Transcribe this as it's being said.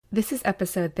This is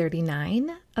episode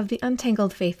 39 of the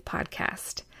Untangled Faith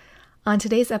podcast. On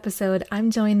today's episode,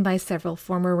 I'm joined by several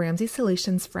former Ramsey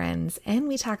Solutions friends, and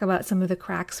we talk about some of the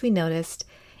cracks we noticed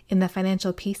in the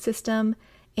financial peace system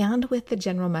and with the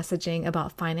general messaging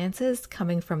about finances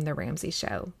coming from the Ramsey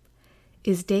show.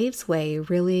 Is Dave's way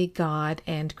really God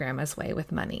and Grandma's way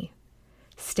with money?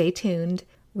 Stay tuned.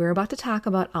 We're about to talk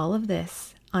about all of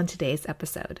this on today's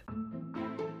episode.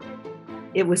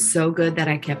 It was so good that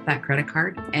I kept that credit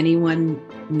card. Anyone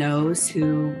knows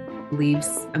who leaves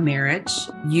a marriage,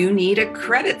 you need a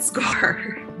credit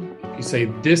score. You say,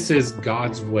 this is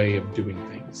God's way of doing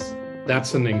things.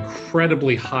 That's an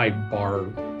incredibly high bar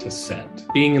to set.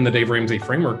 Being in the Dave Ramsey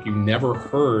framework, you never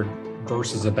heard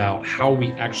verses about how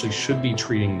we actually should be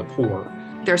treating the poor.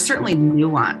 There's certainly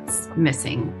nuance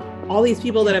missing. All these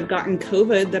people that have gotten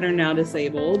COVID that are now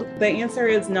disabled, the answer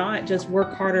is not just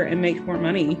work harder and make more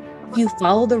money. You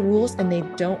follow the rules and they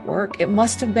don't work. It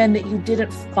must have been that you didn't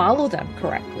follow them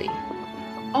correctly.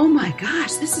 Oh my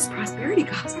gosh, this is prosperity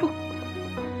gospel.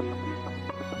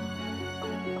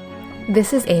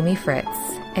 This is Amy Fritz,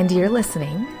 and you're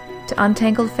listening to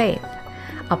Untangled Faith,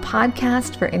 a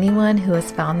podcast for anyone who has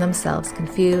found themselves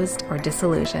confused or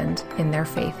disillusioned in their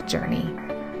faith journey.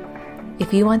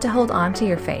 If you want to hold on to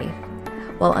your faith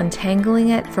while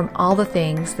untangling it from all the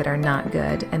things that are not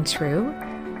good and true,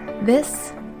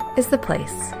 this is the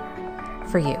place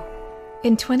for you.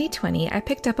 In 2020, I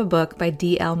picked up a book by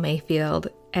D.L. Mayfield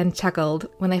and chuckled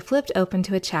when I flipped open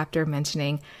to a chapter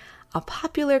mentioning a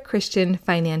popular Christian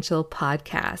financial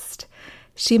podcast.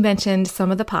 She mentioned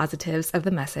some of the positives of the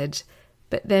message,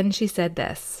 but then she said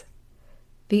this: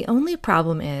 "The only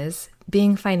problem is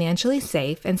being financially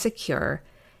safe and secure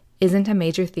isn't a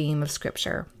major theme of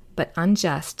Scripture, but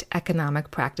unjust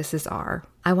economic practices are.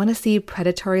 I want to see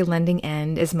predatory lending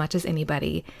end as much as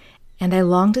anybody, and I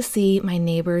long to see my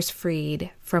neighbors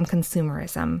freed from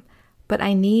consumerism, but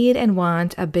I need and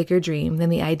want a bigger dream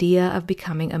than the idea of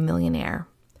becoming a millionaire.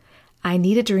 I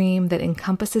need a dream that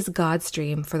encompasses God's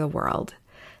dream for the world,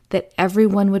 that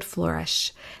everyone would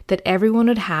flourish, that everyone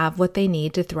would have what they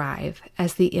need to thrive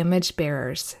as the image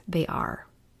bearers they are."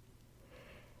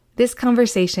 This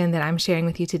conversation that I'm sharing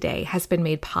with you today has been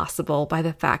made possible by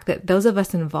the fact that those of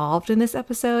us involved in this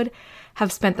episode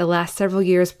have spent the last several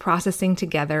years processing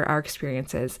together our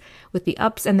experiences with the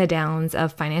ups and the downs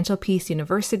of Financial Peace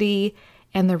University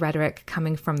and the rhetoric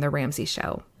coming from the Ramsey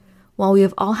show. While we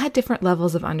have all had different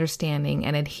levels of understanding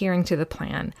and adhering to the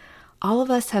plan, all of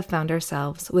us have found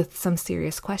ourselves with some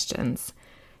serious questions.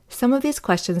 Some of these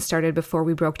questions started before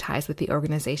we broke ties with the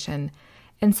organization,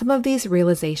 and some of these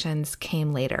realizations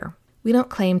came later. We don't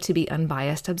claim to be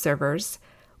unbiased observers.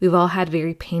 We've all had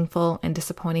very painful and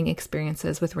disappointing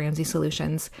experiences with Ramsey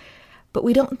Solutions, but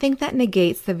we don't think that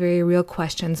negates the very real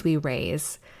questions we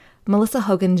raise. Melissa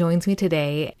Hogan joins me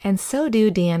today, and so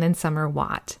do Dan and Summer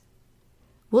Watt.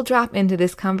 We'll drop into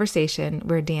this conversation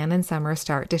where Dan and Summer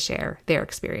start to share their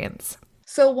experience.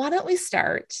 So why don't we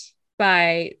start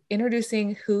by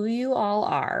introducing who you all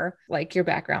are, like your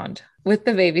background with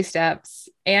the baby steps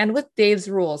and with Dave's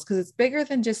rules, because it's bigger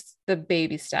than just the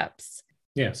baby steps.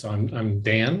 Yeah, so I'm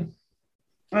Dan.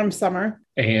 I'm Summer.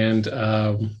 And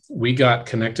we got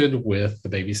connected with the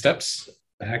baby steps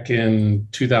back in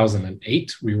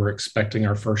 2008. We were expecting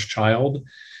our first child.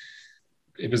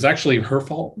 It was actually her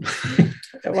fault.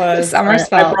 It was Summer's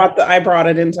fault. I brought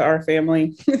it into our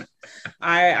family.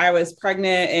 I was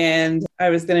pregnant and I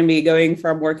was going to be going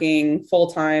from working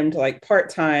full-time to like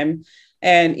part-time.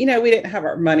 And, we didn't have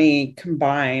our money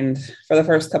combined for the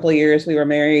first couple of years we were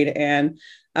married. And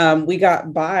we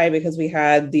got by because we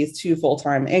had these two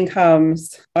full-time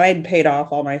incomes. I'd paid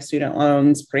off all my student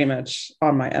loans pretty much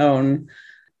on my own.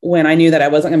 When I knew that I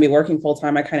wasn't going to be working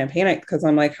full-time, I kind of panicked because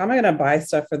I'm like, how am I going to buy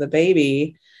stuff for the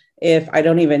baby if I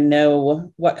don't even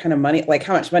know what kind of money, like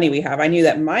how much money we have? I knew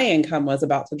that my income was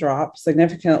about to drop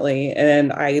significantly.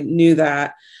 And I knew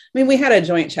that, we had a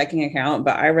joint checking account,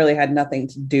 but I really had nothing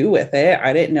to do with it.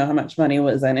 I didn't know how much money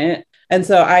was in it. And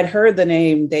so I'd heard the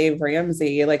name Dave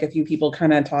Ramsey, like a few people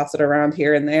kind of toss it around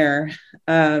here and there.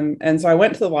 And so I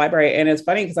went to the library, and it's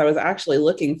funny because I was actually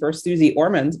looking for Susie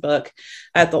Orman's book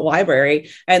at the library.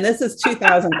 And this is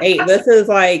 2008. This is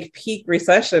like peak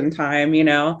recession time,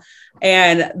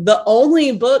 and the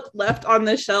only book left on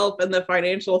the shelf in the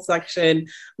financial section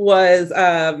was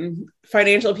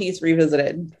Financial Peace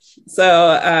Revisited. So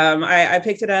I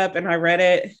picked it up and I read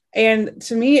it. And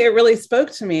to me, it really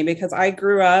spoke to me because I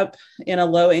grew up in a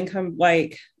low income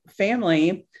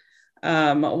family.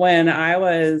 When I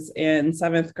was in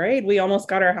 7th grade, we almost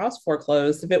got our house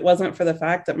foreclosed. If it wasn't for the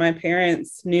fact that my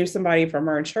parents knew somebody from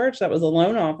our church that was a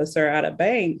loan officer at a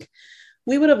bank,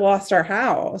 we would have lost our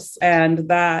house. And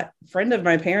that friend of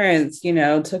my parents,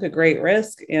 took a great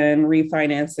risk in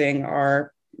refinancing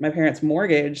my parents'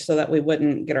 mortgage so that we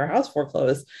wouldn't get our house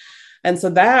foreclosed. And so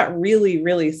that really,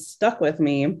 really stuck with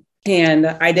me. And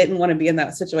I didn't want to be in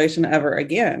that situation ever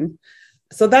again.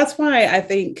 So that's why I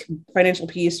think financial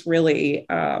peace really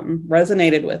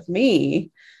resonated with me,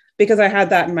 because I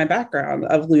had that in my background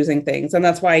of losing things. And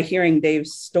that's why hearing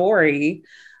Dave's story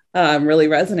really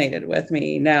resonated with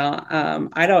me. Now,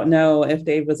 I don't know if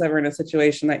Dave was ever in a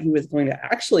situation that he was going to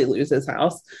actually lose his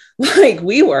house like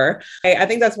we were. I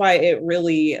think that's why it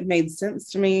really made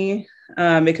sense to me,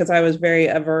 because I was very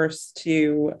averse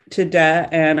to debt,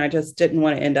 and I just didn't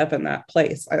want to end up in that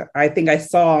place. I think I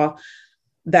saw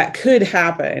that could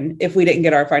happen if we didn't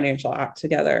get our financial act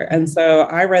together. And so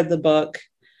I read the book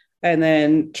and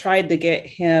then tried to get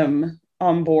him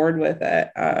on board with it.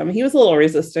 He was a little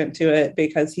resistant to it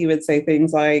because he would say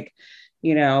things like,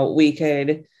 we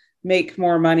could make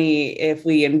more money if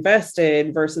we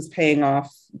invested versus paying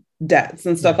off debts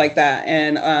and stuff like that.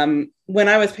 And when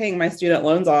I was paying my student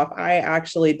loans off, I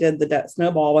actually did the debt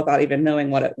snowball without even knowing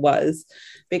what it was,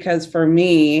 because for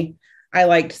me, I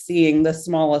liked seeing the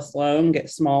smallest loan get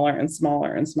smaller and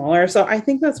smaller and smaller. So I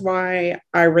think that's why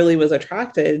I really was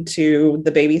attracted to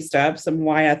the baby steps and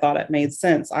why I thought it made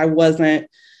sense. I wasn't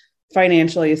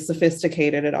financially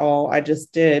sophisticated at all. I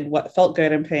just did what felt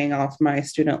good in paying off my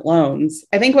student loans.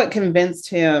 I think what convinced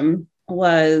him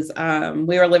was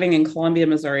we were living in Columbia,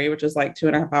 Missouri, which is like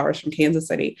 2.5 hours from Kansas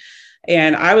City.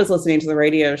 And I was listening to the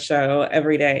radio show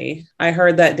every day. I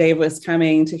heard that Dave was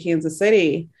coming to Kansas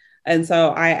City. And so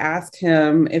I asked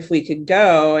him if we could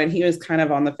go, and he was kind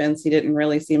of on the fence. He didn't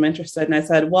really seem interested. And I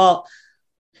said, well,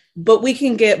 but we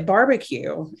can get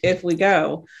barbecue if we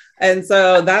go. And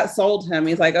so that sold him.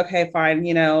 He's like, okay, fine.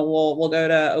 We'll go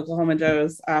to Oklahoma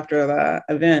Joe's after the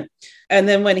event. And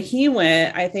then when he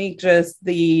went, I think just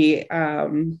the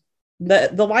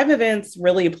live events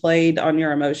really played on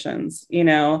your emotions,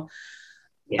 Yeah.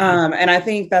 And I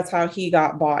think that's how he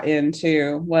got bought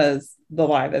into, was the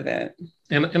live event.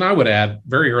 And I would add,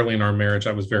 very early in our marriage,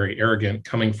 I was very arrogant,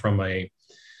 coming from a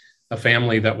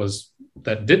family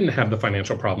that didn't have the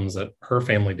financial problems that her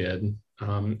family did.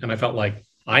 And I felt like,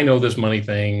 I know this money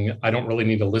thing. I don't really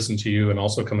need to listen to you. And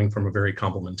also coming from a very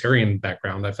complementarian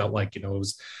background, I felt like, it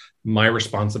was my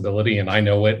responsibility and I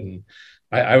know it. And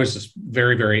I was just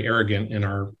very, very arrogant in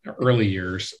our early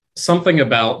years. Something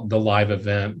about the live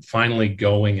event, finally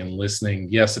going and listening.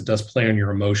 Yes, it does play on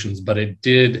your emotions, but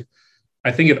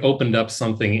I think it opened up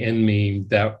something in me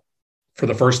that for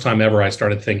the first time ever, I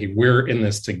started thinking, we're in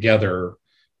this together.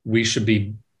 We should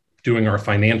be doing our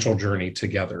financial journey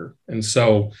together. And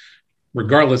so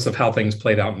regardless of how things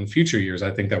played out in future years,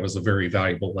 I think that was a very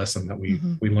valuable lesson that we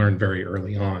learned very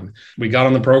early on. We got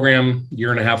on the program, 1.5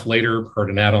 years later,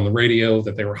 heard an ad on the radio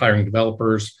that they were hiring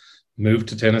developers, moved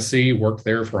to Tennessee, worked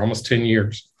there for almost 10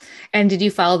 years. And did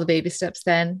you follow the baby steps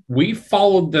then? We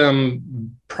followed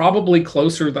them probably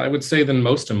closer, I would say, than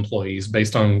most employees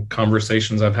based on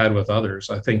conversations I've had with others.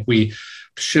 I think we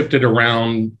shifted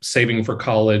around saving for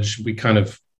college. We kind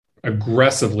of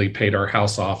aggressively paid our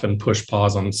house off and pushed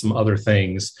pause on some other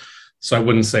things. So I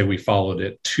wouldn't say we followed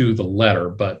it to the letter,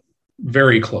 but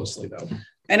very closely though.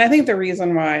 And I think the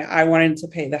reason why I wanted to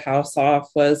pay the house off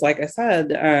was, like I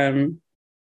said,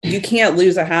 you can't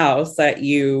lose a house that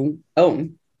you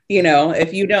own.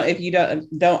 If you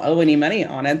don't owe any money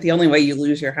on it, the only way you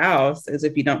lose your house is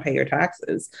if you don't pay your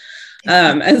taxes.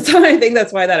 And so I think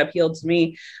that's why that appealed to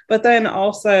me. But then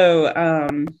also,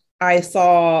 I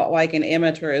saw like an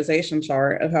amortization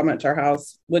chart of how much our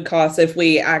house would cost if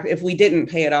we didn't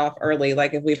pay it off early.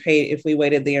 Like if we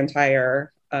waited the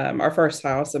entire, our first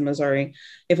house in Missouri,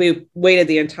 if we waited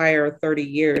the entire 30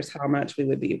 years, how much we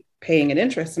would be paying in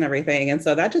interest and everything. And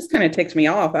so that just kind of ticked me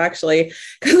off, actually,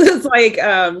 because it's like,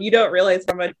 you don't realize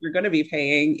how much you're going to be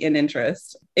paying in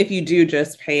interest if you do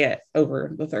just pay it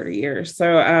over the 30 years.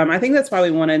 So I think that's why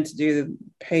we wanted to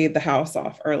pay the house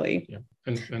off early. Yeah.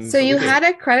 So you had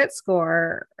a credit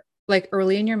score like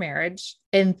early in your marriage,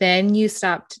 and then you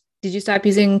stopped. Did you stop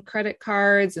using credit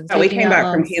cards? And we came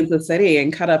back from Kansas City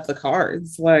and cut up the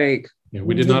cards. Like,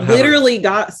 we did not literally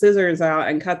got scissors out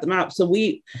and cut them out. So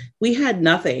we had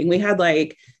nothing. We had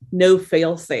like no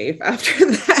fail safe after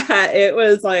that. It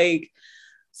was like,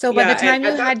 so by the time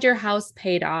you had your house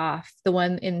paid off, the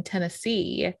one in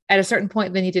Tennessee, at a certain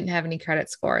point, then you didn't have any credit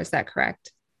score. Is that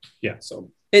correct? Yeah. So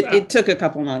it took a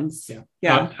couple months.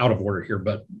 Yeah. Out of order here,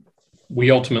 but we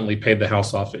ultimately paid the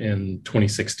house off in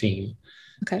 2016.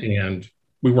 Okay. And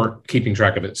we weren't keeping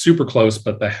track of it super close,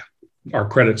 but our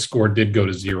credit score did go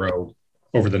to 0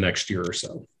 over the next year or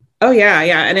so. Oh yeah,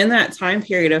 yeah. And in that time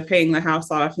period of paying the house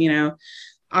off,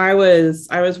 I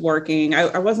was working.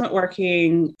 I wasn't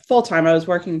working full time. I was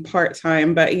working part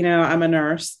time, but I'm a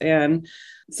nurse, and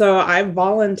so I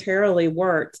voluntarily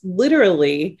worked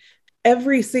literally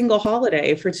every single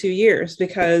holiday for 2 years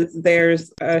because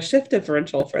there's a shift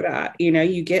differential for that.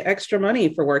 You get extra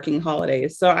money for working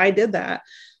holidays. So I did that.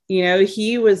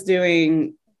 He was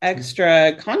doing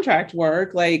extra contract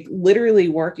work, like literally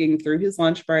working through his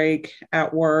lunch break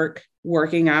at work,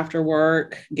 working after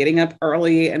work, getting up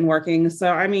early and working.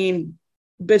 So, I mean,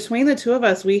 between the two of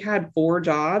us, we had 4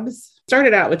 jobs.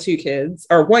 Started out with 2 kids,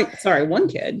 or one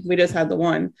kid. We just had the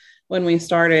one when we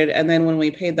started. And then when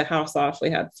we paid the house off, we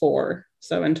had 4.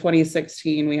 So in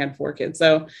 2016, we had 4 kids.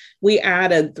 So we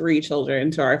added 3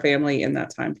 children to our family in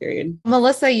that time period.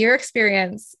 Melissa, your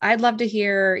experience, I'd love to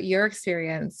hear your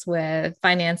experience with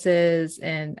finances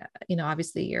and,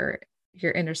 obviously your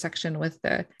intersection with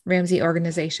the Ramsey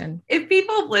organization. If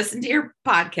people have listened to your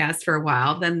podcast for a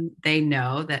while, then they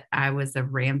know that I was a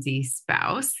Ramsey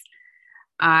spouse.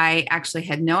 I actually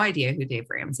had no idea who Dave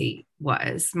Ramsey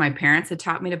was. My parents had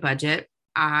taught me to budget.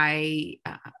 I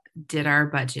did our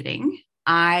budgeting.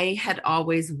 I had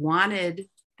always wanted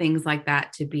things like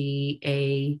that to be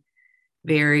a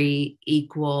very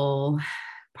equal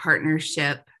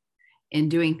partnership in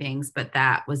doing things, but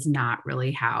that was not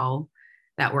really how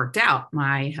that worked out.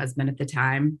 My husband at the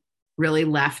time really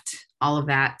left all of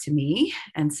that to me.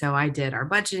 And so I did our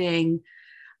budgeting,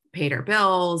 paid our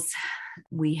bills.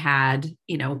 We had,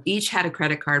 each had a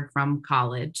credit card from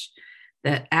college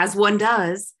that, as one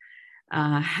does,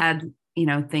 had,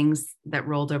 things that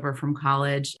rolled over from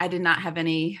college. I did not have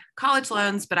any college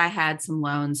loans, but I had some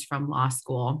loans from law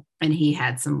school, and he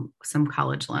had some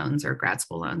college loans or grad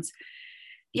school loans.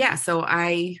 Yeah. So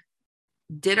I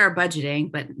did our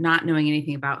budgeting, but not knowing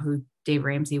anything about who Dave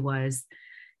Ramsey was.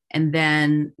 And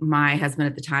then my husband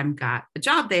at the time got a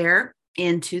job there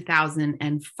in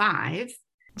 2005.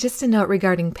 Just a note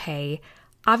regarding pay.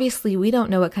 Obviously, we don't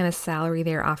know what kind of salary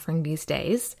they're offering these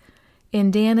days. In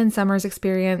Dan and Summer's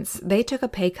experience, they took a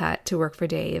pay cut to work for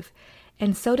Dave,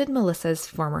 and so did Melissa's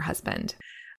former husband.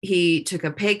 He took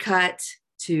a pay cut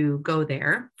to go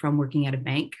there from working at a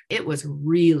bank. It was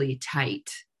really tight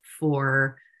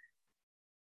for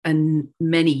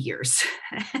many years.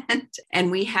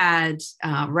 And we had,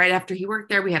 right after he worked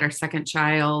there, we had our second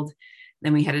child.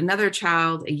 Then we had another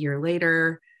child a year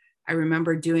later. I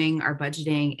remember doing our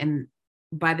budgeting, and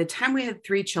by the time we had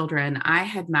 3 children, I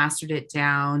had mastered it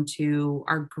down to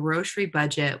our grocery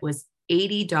budget was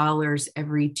 $80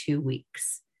 every 2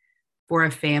 weeks for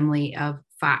a family of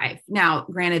 5. Now,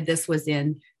 granted, this was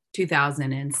in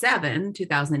 2007,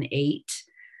 2008.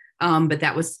 But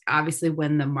that was obviously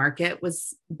when the market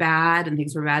was bad and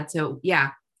things were bad. So yeah,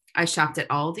 I shopped at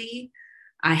Aldi.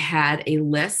 I had a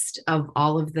list of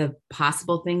all of the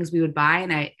possible things we would buy,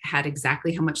 and I had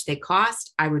exactly how much they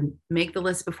cost. I would make the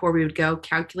list before we would go,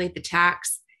 calculate the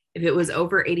tax. If it was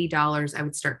over $80, I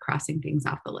would start crossing things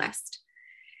off the list.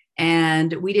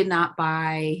 And we did not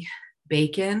buy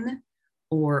bacon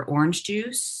or orange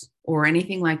juice or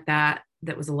anything like that.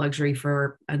 That was a luxury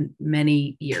for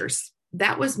many years.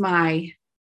 That was my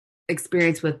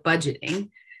experience with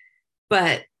budgeting,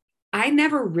 but I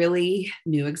never really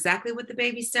knew exactly what the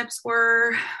baby steps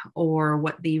were or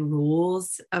what the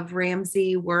rules of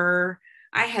Ramsey were.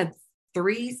 I had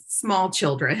 3 small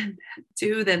children,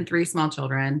 2, then 3 small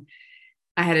children.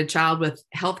 I had a child with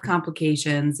health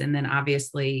complications, and then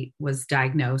obviously was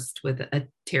diagnosed with a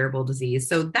terrible disease.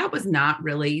 So that was not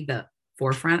really the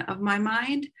forefront of my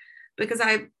mind because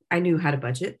I knew how to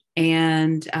budget.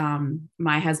 And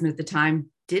my husband at the time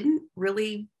didn't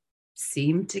really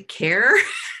seem to care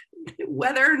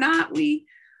whether or not we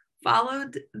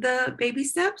followed the baby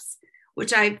steps,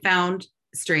 which I found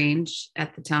strange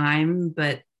at the time.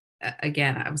 But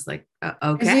again, I was like,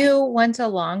 okay. As you went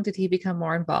along, did he become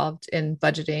more involved in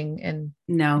budgeting? And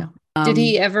No. Did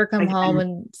he ever come home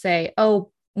and say,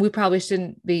 oh, we probably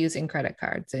shouldn't be using credit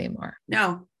cards anymore?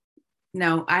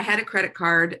 No, I had a credit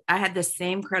card. I had the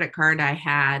same credit card I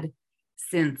had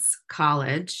since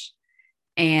college,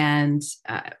 and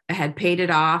I had paid it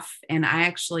off, and I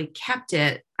actually kept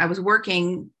it. I was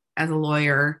working as a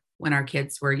lawyer when our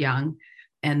kids were young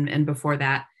and before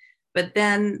that. But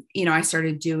then, I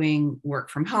started doing work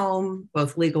from home,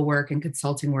 both legal work and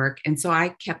consulting work. And so I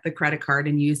kept the credit card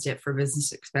and used it for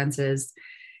business expenses.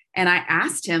 And I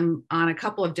asked him on a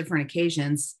couple of different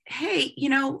occasions, hey,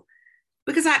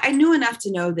 because I knew enough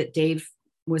to know that Dave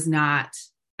was not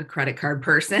a credit card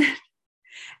person.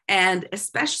 And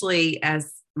especially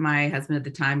as my husband at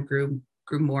the time grew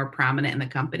more prominent in the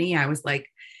company, I was like,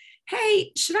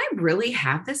 hey, should I really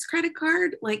have this credit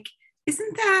card? Like,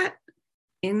 isn't that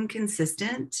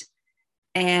inconsistent?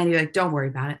 And you're like, don't worry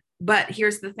about it. But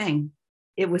here's the thing.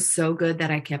 It was so good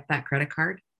that I kept that credit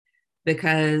card,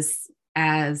 because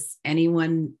as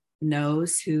anyone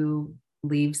knows who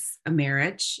leaves a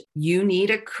marriage, you need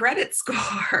a credit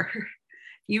score.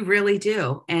 You really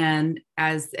do. And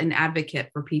as an advocate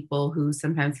for people who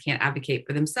sometimes can't advocate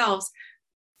for themselves,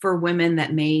 for women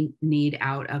that may need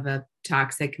out of a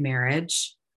toxic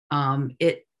marriage,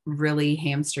 it really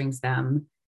hamstrings them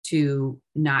to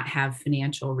not have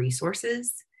financial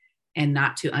resources and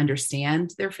not to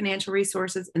understand their financial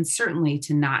resources, and certainly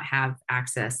to not have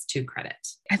access to credit.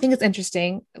 I think it's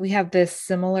interesting. We have this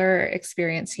similar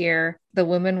experience here. The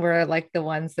women were like the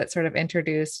ones that sort of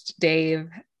introduced the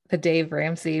Dave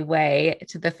Ramsey way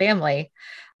to the family.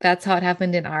 That's how it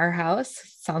happened in our house.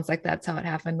 Sounds like that's how it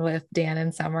happened with Dan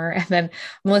and Summer. And then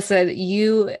Melissa,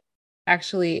 you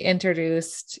actually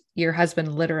introduced your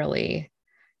husband literally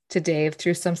to Dave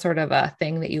through some sort of a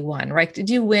thing that you won, right? Did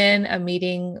you win a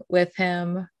meeting with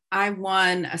him? I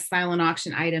won a silent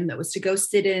auction item that was to go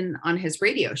sit in on his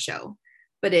radio show,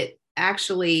 but it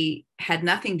actually had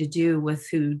nothing to do with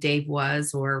who Dave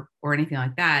was or anything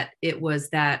like that. It was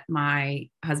that my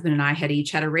husband and I had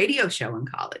each had a radio show in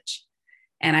college.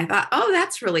 And I thought, oh,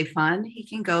 that's really fun. He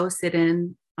can go sit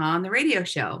in on the radio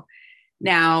show.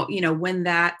 Now, when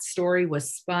that story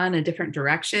was spun a different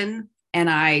direction, and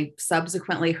I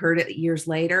subsequently heard it years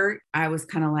later, I was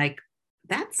kind of like,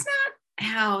 that's not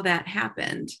how that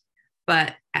happened.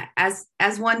 But as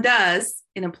one does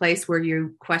in a place where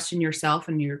you question yourself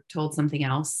and you're told something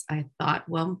else, I thought,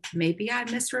 well, maybe I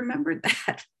misremembered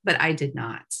that, but I did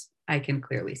not. I can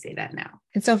clearly say that now.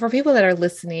 And so for people that are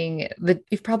listening,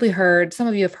 you've probably heard, some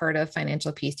of you have heard of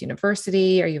Financial Peace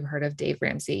University, or you've heard of Dave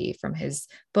Ramsey from his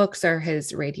books or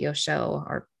his radio show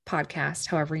or podcast,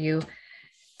 however you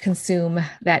consume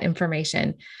that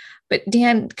information. But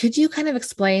Dan, could you kind of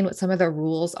explain what some of the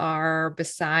rules are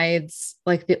besides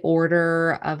like the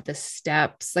order of the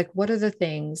steps? Like, what are the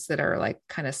things that are like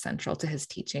kind of central to his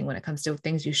teaching when it comes to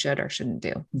things you should or shouldn't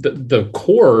do? The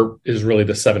core is really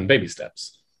the 7 baby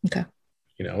steps. Okay.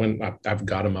 And I've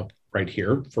got them up right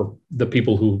here for the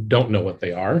people who don't know what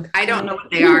they are. I don't know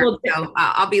what they are, so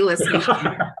I'll be listening.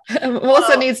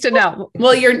 Melissa needs to know.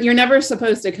 Well, you're never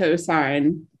supposed to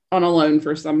co-sign on a loan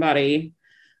for somebody.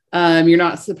 You're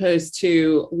not supposed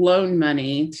to loan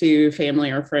money to family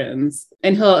or friends.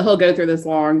 And he'll go through this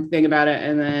long thing about it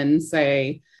and then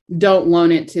say, don't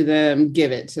loan it to them,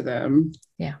 give it to them.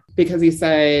 Yeah. Because he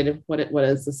said, what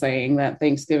is the saying, that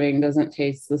Thanksgiving doesn't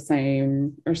taste the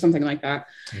same or something like that.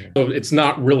 So it's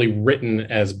not really written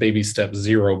as baby step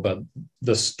 0, but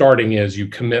the starting is you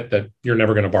commit that you're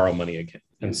never going to borrow money again.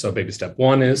 And so baby step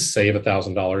 1 is save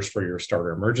 $1,000 for your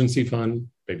starter emergency fund.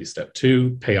 Baby step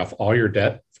 2, pay off all your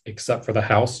debt except for the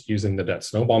house using the debt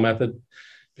snowball method.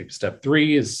 Baby step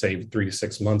 3 is save 3 to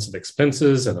 6 months of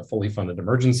expenses in a fully funded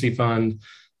emergency fund.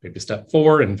 Baby step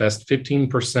 4, invest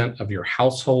 15% of your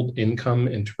household income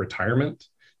into retirement.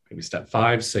 Baby step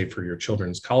 5, save for your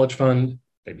children's college fund.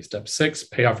 Baby step 6,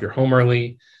 pay off your home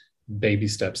early. Baby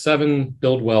step 7,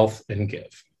 build wealth and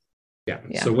give. Yeah.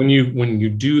 So when you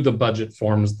do the budget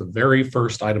forms, the very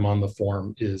first item on the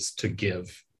form is to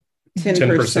give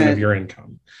 10% of your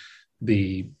income.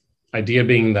 The idea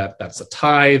being that that's a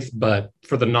tithe, but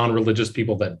for the non-religious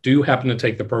people that do happen to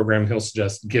take the program, he'll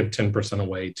suggest give 10%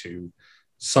 away to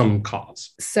some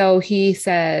cause. So he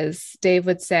says, Dave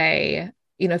would say,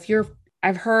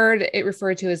 I've heard it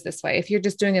referred to as this way. If you're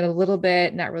just doing it a little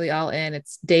bit, not really all in,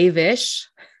 it's Dave-ish.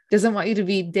 Doesn't want you to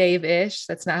be Dave-ish.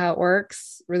 That's not how it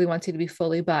works. Really wants you to be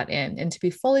fully bought in. And to be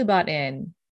fully bought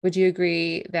in, would you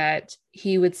agree that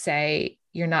he would say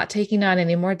you're not taking on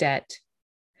any more debt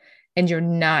and you're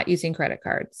not using credit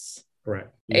cards?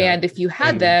 Correct. Yeah. And if you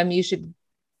had them, you should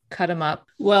cut them up.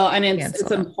 Well, and it's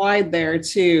implied there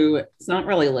too. It's not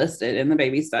really listed in the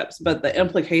baby steps, but the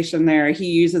implication there,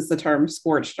 he uses the term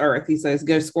scorched earth. He says,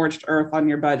 go scorched earth on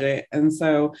your budget. And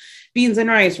so beans and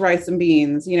rice and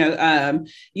beans, you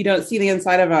don't see the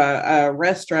inside of a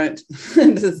restaurant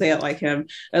to say it like him,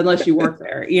 unless you work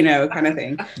there, kind of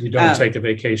thing. You don't take a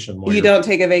vacation. You don't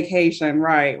take a vacation.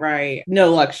 Right.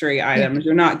 No luxury items.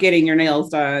 You're not getting your nails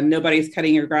done. Nobody's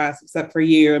cutting your grass except for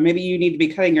you. And maybe you need to be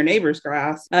cutting your neighbor's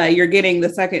grass. You're getting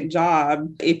the second job.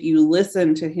 If you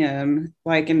listen to him,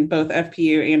 like in both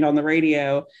FPU and on the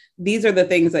radio, these are the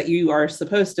things that you are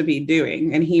supposed to be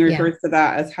doing. And he refers to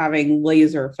that as having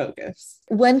laser focus.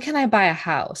 When can I buy a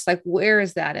house? Like, where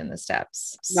is that in the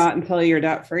steps? Not until you're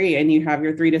debt free and you have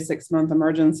your 3 to 6 month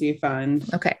emergency fund.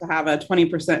 Okay. To have a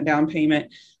 20% down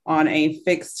payment on a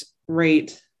fixed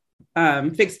rate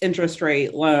fixed interest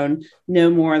rate loan, no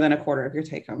more than a quarter of your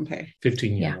take home pay.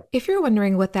 15 years. Yeah. If you're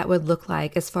wondering what that would look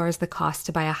like as far as the cost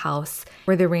to buy a house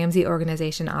where the Ramsey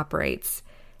organization operates,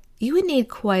 you would need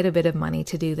quite a bit of money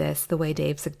to do this the way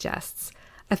Dave suggests.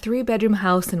 A 3-bedroom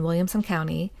house in Williamson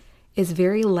County is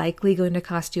very likely going to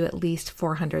cost you at least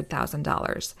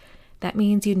 $400,000. That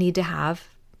means you need to have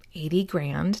 80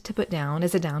 grand to put down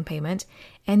as a down payment,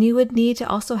 and you would need to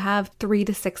also have 3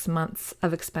 to 6 months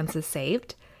of expenses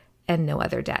saved and no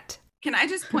other debt. Can I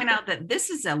just point out that this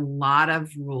is a lot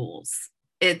of rules?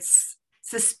 It's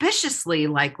suspiciously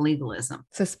like legalism.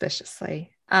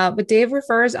 Suspiciously. But Dave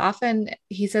refers often,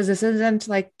 he says this isn't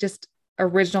like just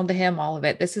original to him, all of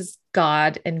it. This is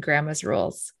God and grandma's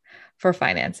rules for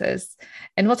finances.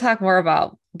 And we'll talk more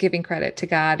about giving credit to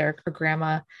God or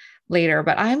grandma later.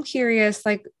 But I'm curious,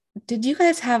 like, did you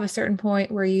guys have a certain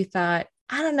point where you thought,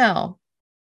 I don't know,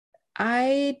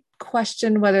 I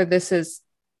question whether this is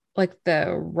like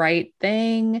the right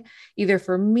thing, either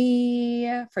for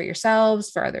me, for yourselves,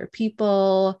 for other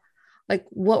people? Like,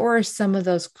 what were some of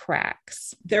those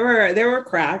cracks? There were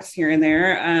cracks here and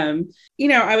there.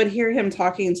 I would hear him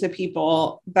talking to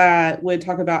people that would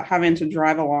talk about having to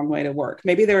drive a long way to work.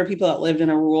 Maybe there were people that lived in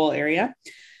a rural area.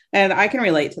 And I can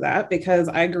relate to that because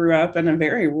I grew up in a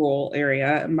very rural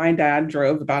area. My dad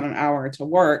drove about an hour to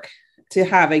work to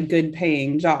have a good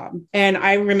paying job. And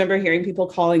I remember hearing people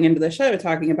calling into the show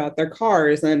talking about their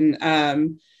cars, and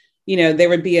there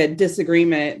would be a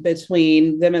disagreement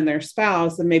between them and their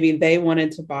spouse, and maybe they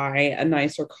wanted to buy a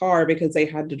nicer car because they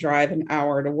had to drive an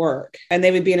hour to work. And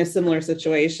they would be in a similar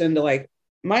situation to like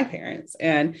my parents,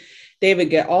 and they would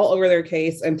get all over their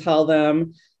case and tell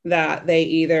them that they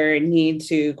either need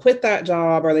to quit that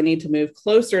job or they need to move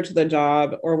closer to the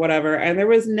job or whatever. And there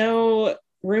was no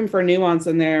room for nuance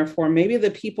in there for maybe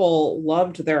the people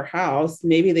loved their house.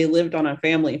 Maybe they lived on a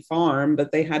family farm,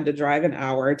 but they had to drive an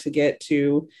hour to get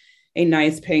to a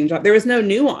nice paying job. There was no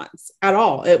nuance at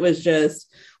all. It was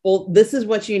just, well, this is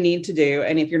what you need to do.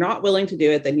 And if you're not willing to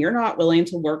do it, then you're not willing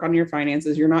to work on your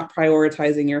finances. You're not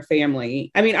prioritizing your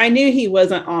family. I mean, I knew he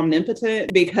wasn't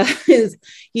omnipotent because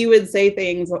he would say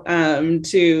things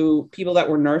to people that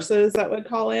were nurses that would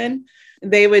call in.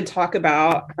 They would talk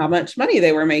about how much money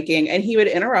they were making, and he would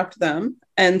interrupt them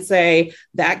and say,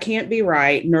 that can't be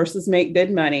right. Nurses make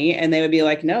good money. And they would be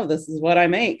like, no, this is what I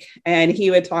make. And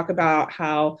he would talk about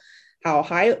how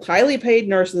highly paid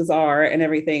nurses are and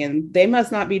everything. And they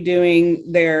must not be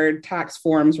doing their tax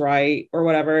forms right or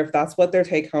whatever, if that's what their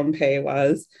take home pay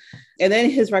was. And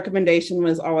then his recommendation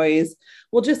was always,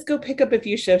 well, just go pick up a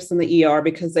few shifts in the ER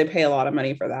because they pay a lot of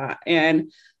money for that.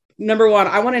 And number one,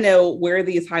 I want to know where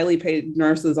these highly paid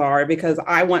nurses are because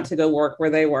I want to go work where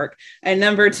they work. And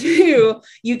number two,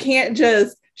 you can't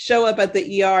just show up at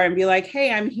the ER and be like,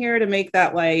 hey, I'm here to make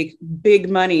that like big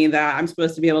money that I'm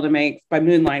supposed to be able to make by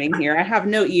moonlighting here. I have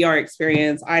no ER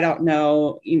experience. I don't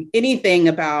know anything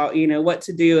about, what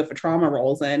to do if a trauma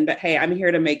rolls in, but hey, I'm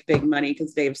here to make big money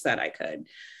because Dave said I could.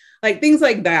 Like things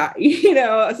like that,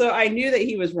 so I knew that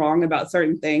he was wrong about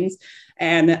certain things,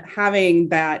 and having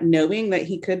that knowing that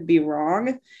he could be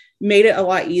wrong made it a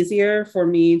lot easier for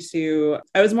me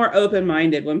I was more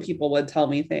open-minded when people would tell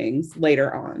me things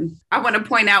later on. I want to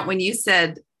point out when you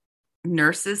said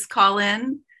nurses call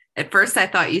in, at first I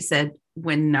thought you said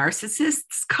when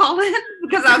narcissists call in,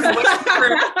 because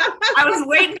I was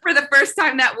waiting for the first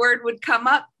time that word would come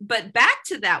up. But back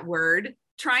to that word,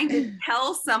 trying to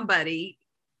tell somebody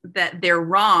that they're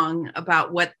wrong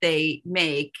about what they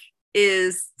make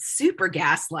is super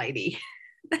gaslighty.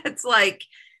 That's like,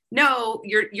 no,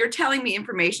 you're telling me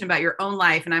information about your own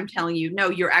life, and I'm telling you,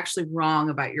 no, you're actually wrong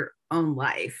about your own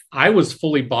life. I was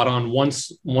fully bought on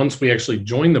once we actually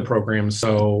joined the program.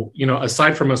 So,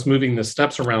 aside from us moving the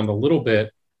steps around a little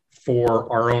bit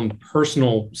for our own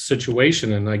personal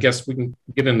situation, and I guess we can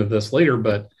get into this later,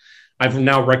 but I've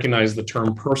now recognized the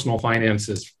term personal finance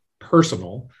is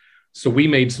personal. So we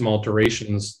made some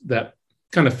alterations that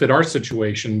kind of fit our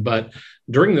situation. But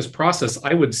during this process,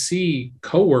 I would see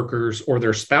coworkers or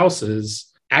their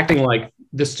spouses acting like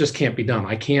this just can't be done.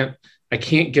 I can't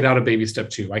get out of baby step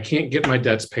 2. I can't get my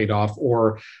debts paid off,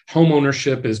 or home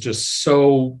ownership is just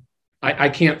so, I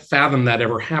can't fathom that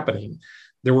ever happening.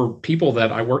 There were people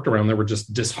that I worked around that were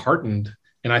just disheartened.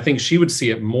 And I think she would see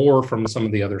it more from some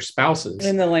of the other spouses.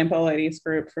 In the Lampo ladies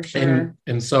group, for sure.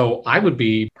 And so I would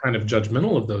be kind of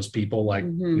judgmental of those people, like,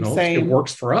 same. It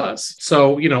works for us.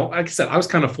 So, like I said, I was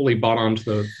kind of fully bought onto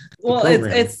the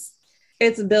program.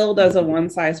 It's billed as a one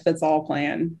size fits all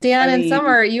plan. Dan, in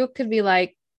summer, you could be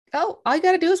like, oh, all you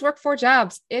got to do is work 4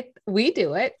 jobs. We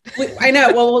do it. I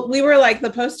know. Well, we were like the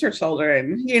poster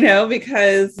children,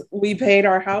 because we paid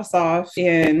our house off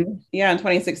in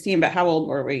 2016. But how old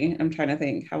were we? I'm trying to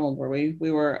think. How old were we?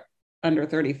 We were under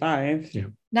 35. Yeah.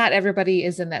 Not everybody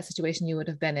is in that situation you would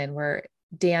have been in, where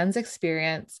Dan's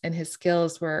experience and his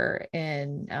skills were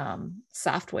in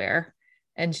software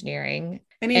engineering.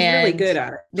 And he's really good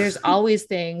at it. There's always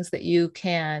things that you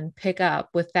can pick up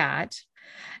with that.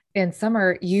 And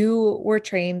Summer, you were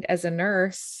trained as a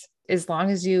nurse. As long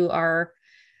as you are,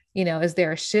 as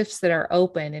there are shifts that are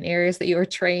open in areas that you were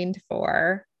trained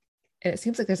for, and it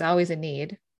seems like there's always a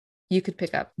need, you could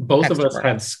pick up. Both of us work.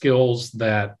 had skills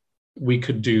that we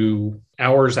could do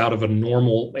hours out of a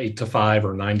normal 8 to 5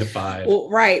 or 9 to 5. Well,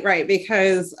 right.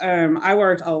 Because I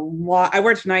worked a lot. I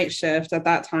worked night shift at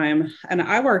that time, and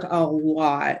I worked a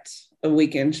lot of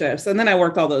weekend shifts. And then I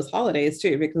worked all those holidays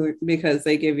too, because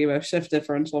they give you a shift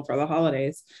differential for the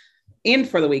holidays and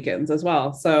for the weekends as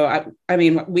well. So I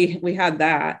mean, we had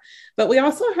that, but we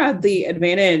also had the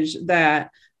advantage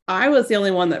that I was the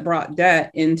only one that brought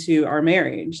debt into our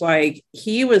marriage. Like,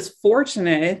 he was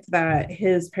fortunate that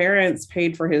his parents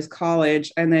paid for his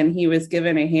college, and then he was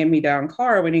given a hand-me-down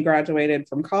car when he graduated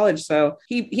from college. So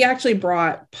he actually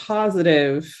brought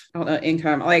positive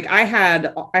income. Like, I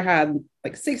had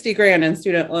like 60 grand in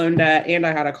student loan debt, and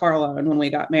I had a car loan when we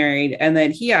got married. And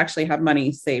then he actually had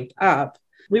money saved up.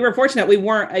 We were fortunate. We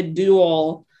weren't a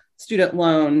dual student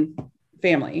loan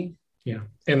family. Yeah.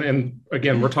 And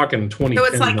again, we're talking 2010 So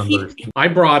it's like numbers. I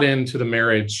brought into the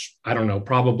marriage, I don't know,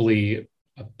 probably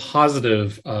a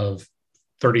positive of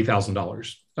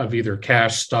 $30,000 of either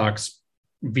cash, stocks,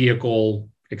 vehicle,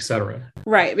 etc.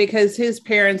 Right. Because his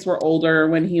parents were older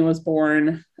when he was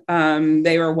born.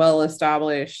 They were well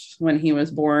established when he was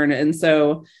born. And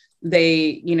so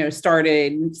they,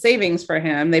 started savings for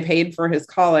him. They paid for his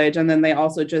college. And then they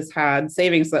also just had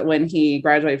savings that when he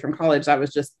graduated from college, that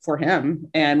was just for him.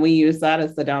 And we used that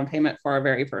as the down payment for our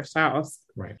very first house.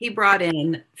 Right. He brought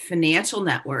in financial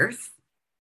net worth,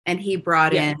 and he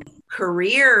brought in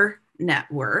career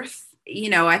net worth.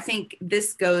 I think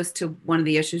this goes to one of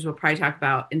the issues we'll probably talk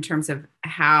about in terms of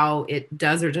how it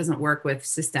does or doesn't work with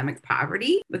systemic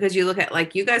poverty, because you look at,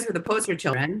 like, you guys were the poster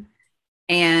children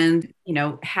and,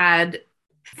 had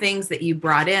things that you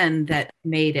brought in that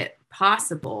made it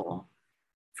possible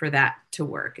for that to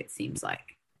work, it seems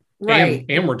like. Right.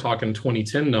 And we're talking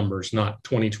 2010 numbers, not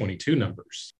 2022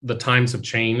 numbers. The times have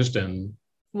changed, and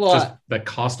just the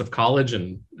cost of college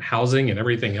and housing and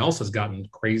everything else has gotten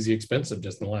crazy expensive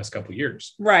just in the last couple of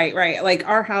years. Right. Like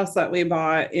our house that we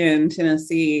bought in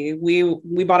Tennessee, we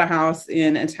bought a house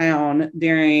in a town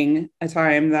during a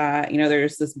time that,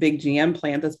 there's this big GM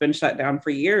plant that's been shut down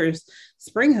for years.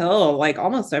 Spring Hill, like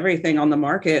almost everything on the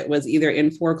market was either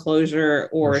in foreclosure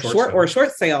or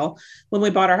short sale when we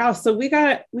bought our house. So we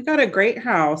got a great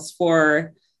house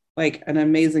for like an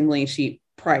amazingly cheap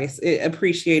price. It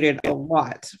appreciated a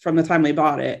lot from the time we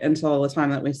bought it until the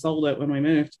time that we sold it when we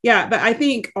moved. Yeah. But I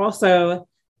think also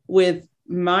with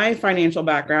my financial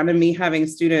background and me having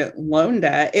student loan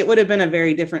debt, it would have been a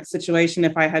very different situation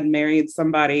if I had married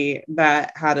somebody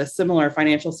that had a similar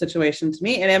financial situation to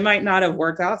me, and it might not have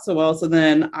worked out so well. So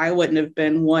then I wouldn't have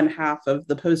been one half of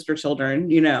the poster children.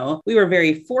 We were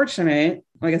very fortunate,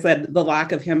 like I said, the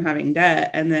lack of him having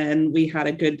debt. And then we had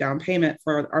a good down payment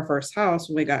for our first house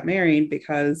when we got married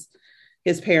because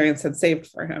his parents had saved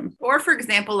for him. Or for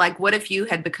example, like, what if you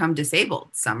had become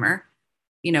disabled, Summer?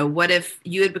 What if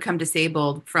you had become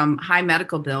disabled from high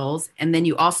medical bills and then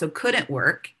you also couldn't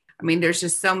work? I mean, there's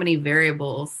just so many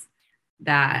variables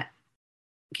that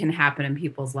can happen in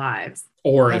people's lives.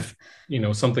 Or if,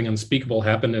 something unspeakable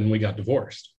happened and we got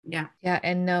divorced. Yeah. Yeah.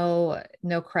 And no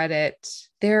credit.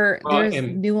 There's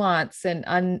nuance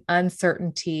and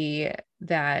uncertainty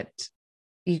that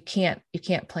you can't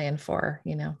plan for,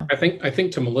 I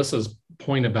think to Melissa's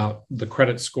point about the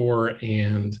credit score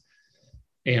and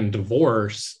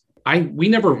divorce, we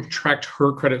never tracked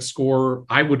her credit score.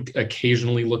 I would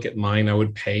occasionally look at mine. I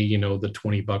would pay, the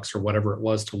 $20 or whatever it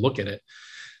was to look at it.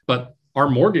 But our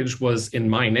mortgage was in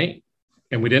my name,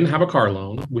 and we didn't have a car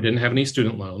loan. We didn't have any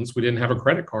student loans. We didn't have a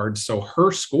credit card. So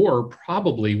her score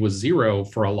probably was 0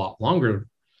 for a lot longer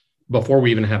before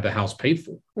we even had the house paid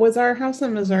for. Was our house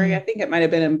in Missouri? I think it might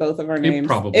have been in both of our names.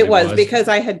 It was because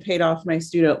I had paid off my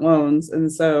student loans. And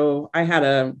so I had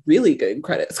a really good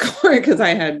credit score because I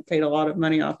had paid a lot of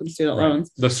money off in student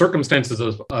loans. The circumstances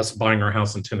of us buying our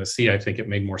house in Tennessee, I think it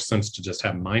made more sense to just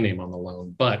have my name on the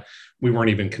loan, but we weren't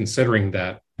even considering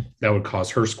that That would cause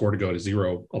her score to go to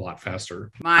zero a lot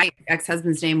faster. My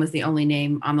ex-husband's name was the only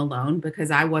name on the loan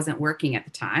because I wasn't working at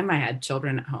the time. I had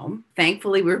children at home.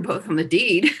 Thankfully, we were both on the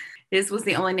deed. His was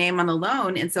the only name on the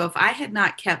loan. And so if I had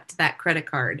not kept that credit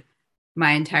card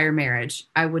my entire marriage,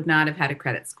 I would not have had a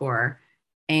credit score.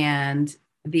 And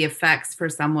the effects for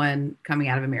someone coming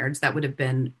out of a marriage, that would have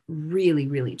been really,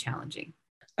 really challenging.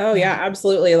 Oh yeah,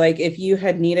 absolutely. Like if you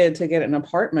had needed to get an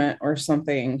apartment or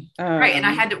something. Right. And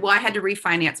I had to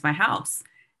refinance my house.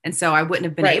 And so I wouldn't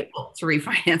have been able to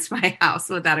refinance my house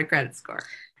without a credit score.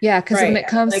 Yeah. Because when it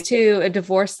comes to a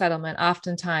divorce settlement,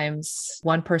 oftentimes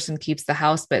one person keeps the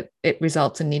house, but it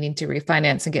results in needing to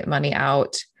refinance and get money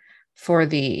out for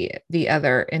the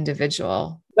other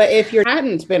individual. But if you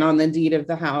hadn't been on the deed of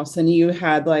the house and you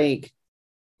had like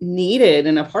needed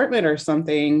an apartment or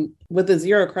something with a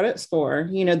zero credit score,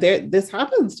 this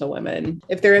happens to women.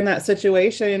 If they're in that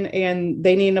situation and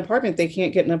they need an apartment, they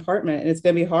can't get an apartment, and it's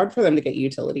going to be hard for them to get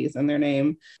utilities in their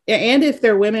name. And if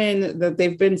they're women that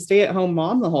they've been stay-at-home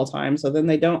mom the whole time, so then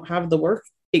they don't have the work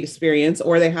experience,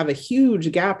 or they have a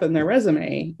huge gap in their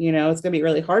resume, it's going to be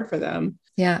really hard for them.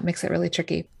 Yeah, it makes it really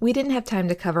tricky. We didn't have time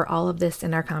to cover all of this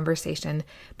in our conversation,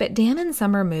 but Dan and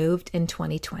Summer moved in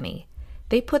 2020.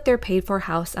 They put their paid-for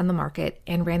house on the market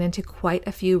and ran into quite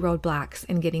a few roadblocks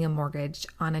in getting a mortgage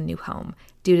on a new home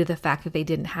due to the fact that they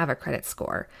didn't have a credit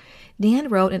score. Dan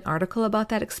wrote an article about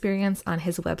that experience on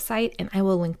his website, and I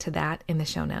will link to that in the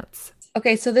show notes.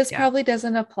 Okay, so this probably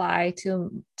doesn't apply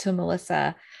to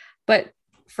Melissa, but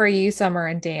for you, Summer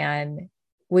and Dan,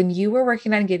 when you were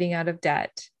working on getting out of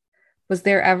debt, was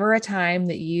there ever a time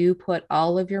that you put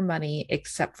all of your money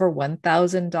except for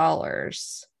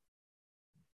 $1,000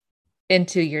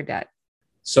 into your debt?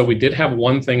 So we did have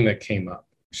one thing that came up.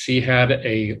 She had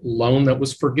a loan that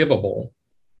was forgivable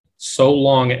so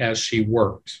long as she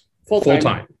worked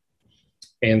full-time.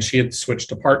 And she had switched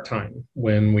to part-time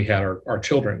when we had our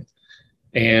children.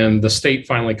 And the state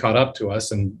finally caught up to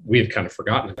us, and we had kind of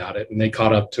forgotten about it. And they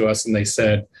caught up to us and they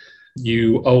said,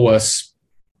 you owe us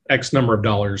X number of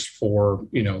dollars for,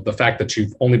 the fact that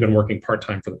you've only been working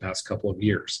part-time for the past couple of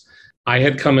years. I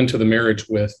had come into the marriage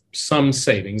with some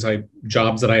savings.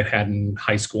 Jobs that I had in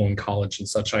high school and college and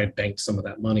such. I had banked some of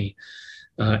that money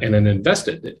and then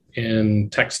invested it in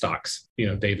tech stocks.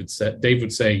 Dave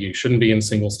would say you shouldn't be in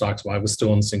single stocks. Well, I was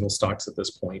still in single stocks at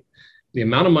this point. The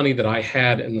amount of money that I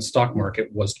had in the stock market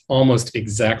was almost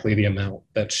exactly the amount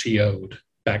that she owed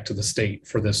back to the state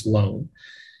for this loan.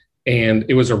 And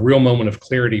it was a real moment of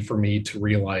clarity for me to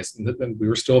realize that we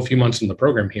were still a few months in the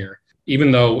program here.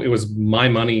 Even though it was my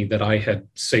money that I had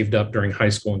saved up during high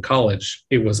school and college,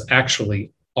 it was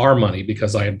actually our money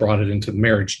because I had brought it into the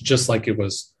marriage, just like it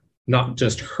was not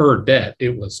just her debt,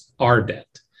 it was our debt.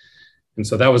 And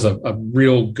so that was a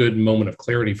real good moment of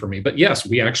clarity for me. But yes,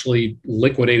 we actually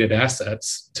liquidated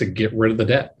assets to get rid of the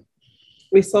debt.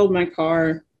 We sold my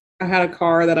car. I had a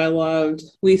car that I loved.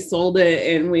 We sold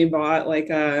it and we bought like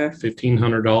a $1,500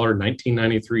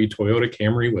 1993 Toyota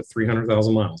Camry with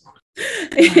 300,000 miles on it.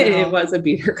 It was a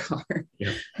beater car.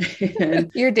 Yeah.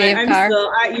 Your Dave car.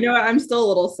 I'm still a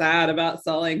little sad about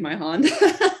selling my Honda.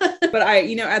 But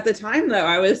at the time though,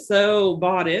 I was so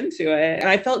bought into it and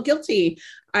I felt guilty.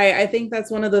 I think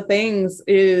that's one of the things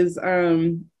is,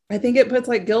 I think it puts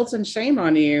like guilt and shame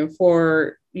on you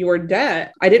for your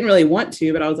debt. I didn't really want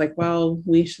to, but I was like, well,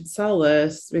 we should sell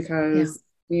this because,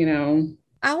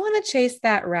 I want to chase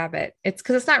that rabbit. It's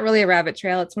because it's not really a rabbit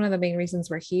trail. It's one of the main reasons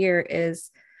we're here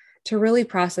is to really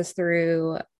process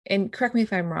through, and correct me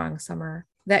if I'm wrong, Summer,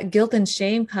 that guilt and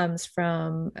shame comes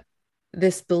from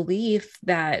this belief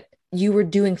that you were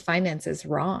doing finances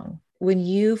wrong. When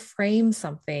you frame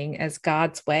something as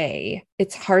God's way,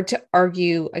 it's hard to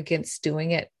argue against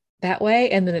doing it that way.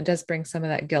 And then it does bring some of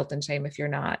that guilt and shame if you're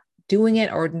not doing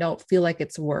it or don't feel like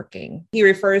it's working. He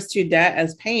refers to debt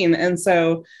as pain. And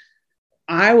so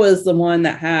I was the one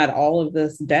that had all of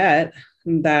this debt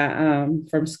that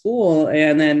from school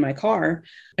and then my car.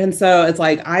 And so it's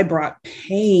like I brought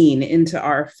pain into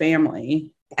our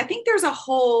family. I think there's a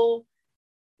whole,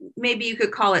 maybe you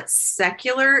could call it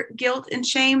secular guilt and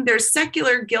shame. There's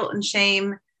secular guilt and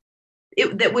shame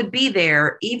that would be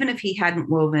there even if he hadn't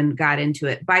woven God into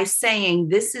it by saying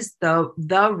this is the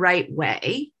right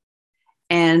way.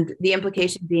 And the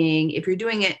implication being, if you're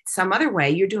doing it some other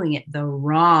way, you're doing it the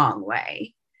wrong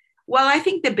way. Well, I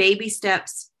think the baby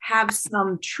steps have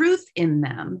some truth in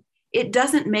them. It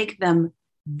doesn't make them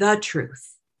the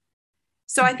truth.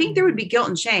 So I think there would be guilt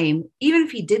and shame, even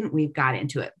if he didn't weave God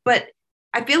into it. But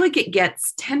I feel like it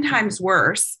gets 10 times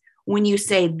worse when you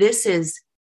say this is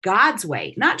God's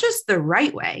way, not just the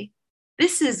right way.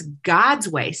 This is God's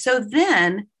way. So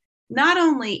then not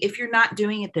only if you're not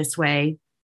doing it this way,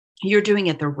 you're doing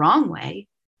it the wrong way.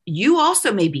 You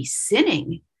also may be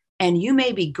sinning, and you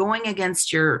may be going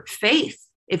against your faith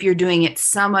if you're doing it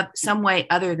some way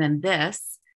other than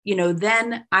this.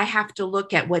 Then I have to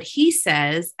look at what he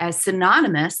says as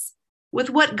synonymous with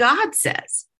what God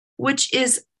says, which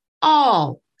is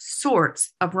all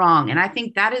sorts of wrong. And I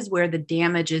think that is where the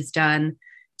damage is done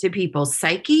to people's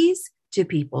psyches, to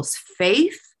people's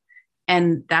faith.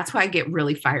 And that's why I get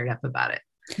really fired up about it.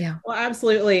 Yeah. Well,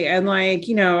 absolutely. And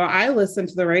I listen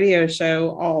to the radio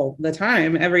show all the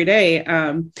time, every day.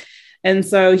 And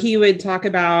so he would talk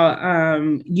about,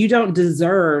 you don't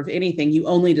deserve anything. You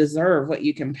only deserve what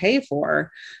you can pay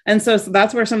for. And so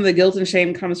that's where some of the guilt and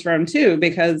shame comes from too,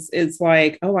 because it's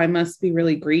like, oh, I must be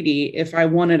really greedy. If I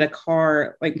wanted a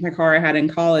car, like my car I had in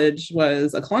college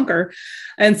was a clunker.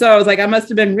 And so I was like, I must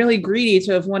have been really greedy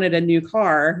to have wanted a new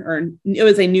car, or it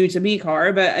was a new to me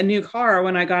car, but a new car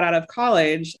when I got out of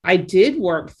college. I did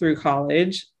work through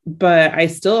college, but I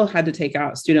still had to take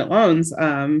out student loans.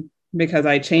 Because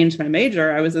I changed my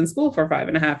major. I was in school for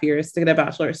 5.5 years to get a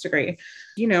bachelor's degree.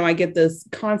 I get this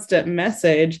constant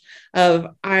message of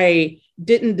I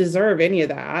didn't deserve any of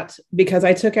that because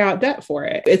I took out debt for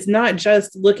it. It's not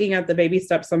just looking at the baby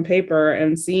steps on paper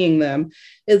and seeing them.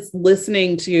 It's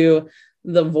listening to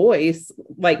the voice,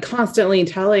 like constantly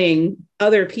telling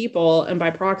other people, and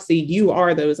by proxy, you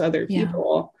are those other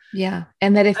people. Yeah.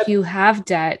 And that if you have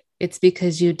debt, it's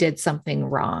because you did something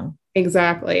wrong.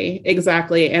 Exactly.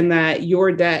 And that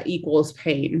your debt equals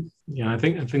pain. Yeah, I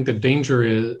think the danger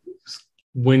is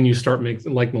when you start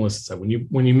making, like Melissa said, when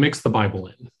you mix the Bible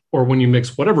in, or when you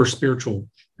mix whatever spiritual,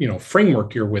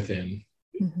 framework you're within.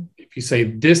 Mm-hmm. If you say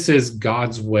this is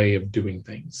God's way of doing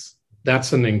things,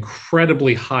 that's an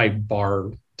incredibly high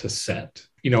bar to set.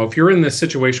 If you're in this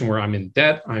situation where I'm in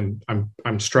debt,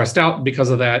 I'm stressed out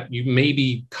because of that, you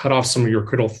maybe cut off some of your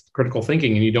critical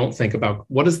thinking, and you don't think about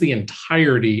what is the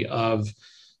entirety of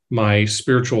my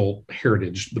spiritual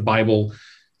heritage, the Bible,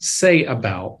 say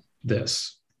about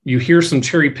this. You hear some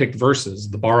cherry-picked verses,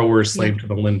 the borrower is slave to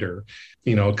the lender,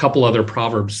 a couple other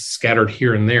proverbs scattered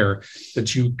here and there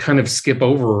that you kind of skip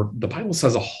over. The Bible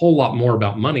says a whole lot more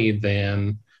about money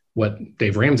than what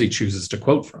Dave Ramsey chooses to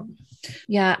quote from.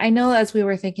 Yeah, I know as we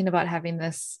were thinking about having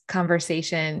this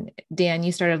conversation, Dan,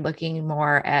 you started looking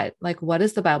more at what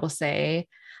does the Bible say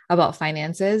about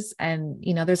finances? And,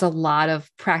 there's a lot of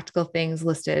practical things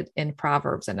listed in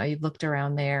Proverbs. I know you've looked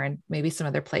around there and maybe some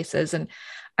other places. And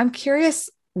I'm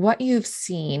curious what you've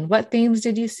seen. What themes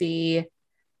did you see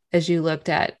as you looked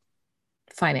at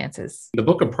finances? The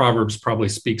book of Proverbs probably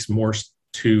speaks more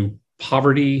to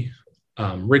poverty,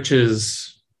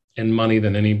 riches, and money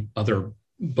than any other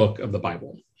book of the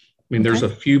Bible. I mean, there's a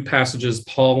few passages,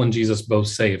 Paul and Jesus both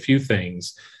say a few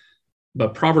things,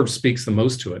 but Proverbs speaks the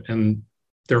most to it. And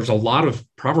there's a lot of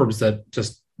Proverbs that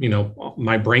just,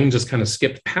 my brain just kind of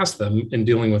skipped past them in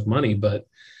dealing with money. But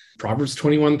Proverbs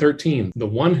 21:13, the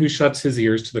one who shuts his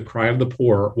ears to the cry of the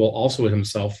poor will also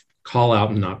himself call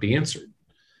out and not be answered.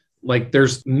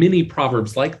 There's many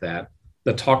Proverbs like that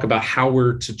talk about how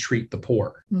we're to treat the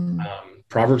poor.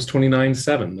 Proverbs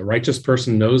 29:7, the righteous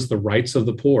person knows the rights of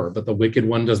the poor, but the wicked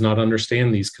one does not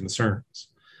understand these concerns.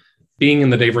 Being in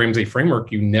the Dave Ramsey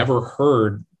framework, you never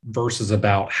heard verses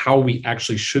about how we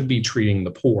actually should be treating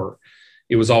the poor.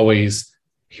 It was always,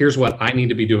 here's what I need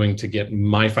to be doing to get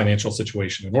my financial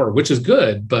situation in order, which is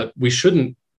good, but we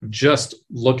shouldn't just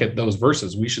look at those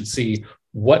verses. We should see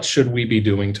what should we be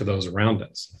doing to those around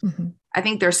us. Mm-hmm. I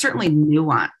think there's certainly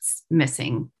nuance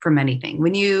missing from anything.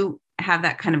 When you have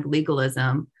that kind of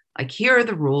legalism, here are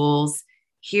the rules,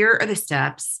 here are the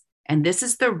steps, and this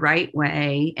is the right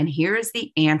way, and here is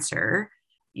the answer.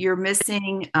 You're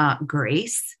missing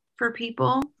grace for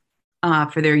people,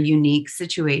 for their unique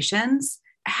situations.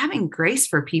 Having grace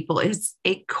for people is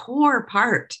a core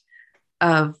part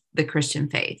of the Christian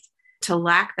faith. To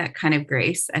lack that kind of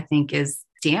grace, I think, is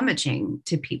damaging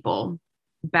to people.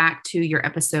 Back to your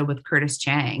episode with Curtis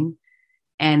Chang,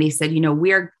 and he said,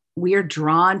 we are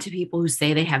drawn to people who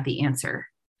say they have the answer.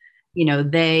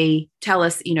 They tell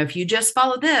us, if you just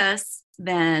follow this,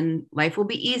 then life will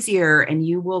be easier and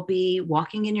you will be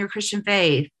walking in your Christian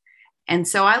faith. And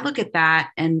so I look at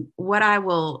that, and what I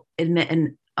will admit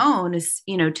and own is,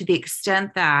 to the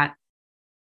extent that,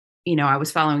 I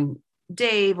was following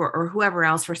Dave or whoever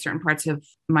else for certain parts of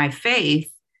my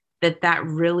faith, that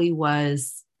really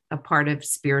was a part of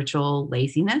spiritual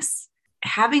laziness.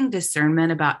 Having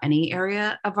discernment about any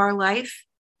area of our life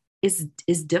is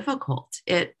difficult.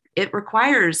 It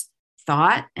requires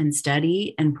thought and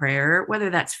study and prayer,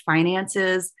 whether that's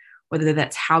finances, whether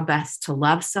that's how best to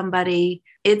love somebody,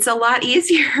 it's a lot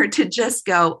easier to just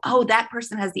go, oh, that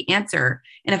person has the answer.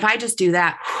 And if I just do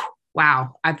that,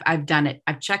 wow, I've done it.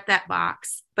 I've checked that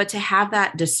box. But to have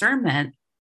that discernment,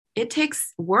 it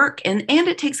takes work and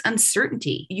it takes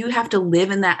uncertainty. You have to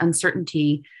live in that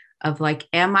uncertainty of like,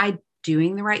 am I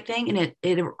doing the right thing? And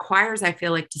it requires, I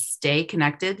feel like, to stay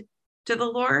connected to the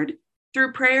Lord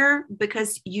through prayer,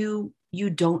 because you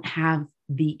don't have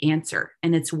the answer.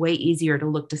 And it's way easier to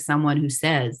look to someone who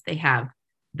says they have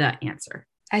the answer.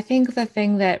 I think the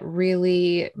thing that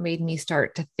really made me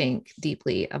start to think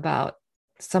deeply about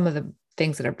some of the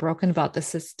things that are broken about the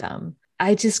system,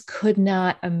 I just could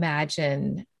not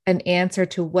imagine an answer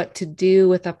to what to do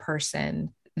with a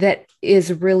person that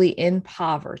is really in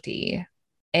poverty.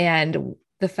 And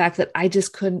the fact that I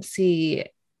just couldn't see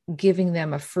giving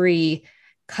them a free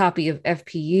copy of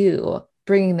FPU,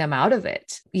 bringing them out of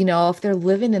it. You know, if they're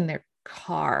living in their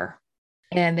car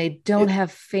and they don't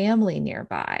have family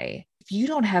nearby, if you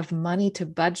don't have money to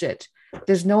budget,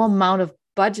 there's no amount of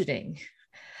budgeting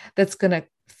that's going to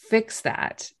fix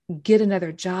that. Get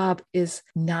another job is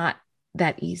not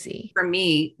that easy. For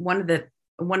me, one of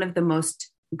the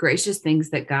most gracious things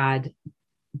that God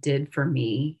did for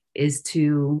me is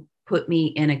to put me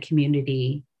in a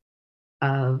community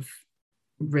of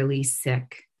really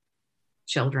sick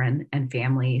children and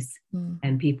families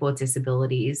and people with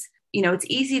disabilities. You know, it's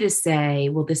easy to say,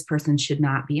 well, this person should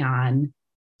not be on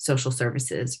social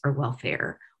services or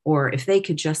welfare, or if they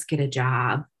could just get a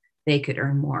job, they could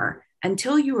earn more.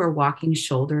 Until you are walking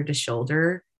shoulder to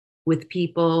shoulder with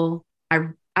people,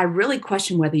 I really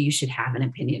question whether you should have an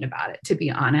opinion about it, to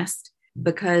be honest,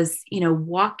 because, you know,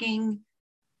 walking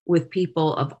with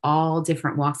people of all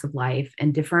different walks of life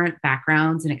and different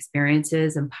backgrounds and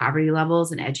experiences and poverty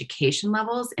levels and education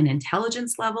levels and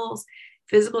intelligence levels,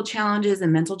 physical challenges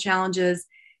and mental challenges,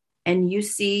 and you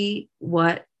see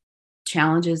what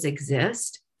challenges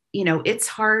exist, you know, it's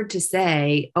hard to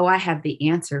say, oh, I have the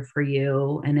answer for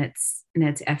you, and it's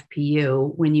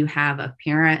FPU, when you have a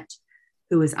parent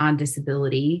who is on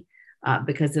disability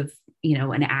because of, you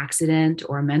know, an accident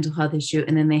or a mental health issue.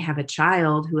 And then they have a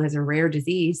child who has a rare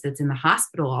disease that's in the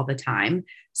hospital all the time.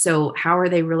 So how are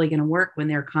they really going to work when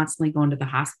they're constantly going to the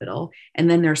hospital? And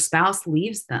then their spouse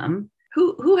leaves them.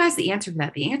 Who has the answer for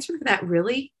that? The answer for that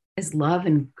really is love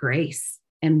and grace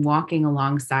and walking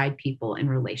alongside people in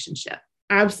relationship.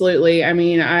 Absolutely. I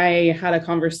mean, I had a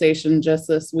conversation just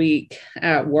this week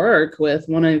at work with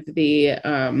one of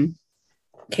the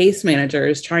case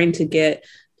managers trying to get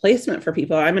placement for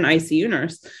people. I'm an ICU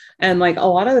nurse. And like a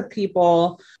lot of the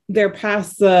people, they're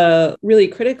past the really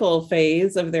critical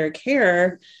phase of their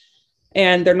care,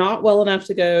 and they're not well enough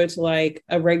to go to like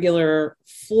a regular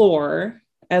floor.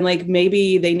 And like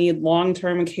maybe they need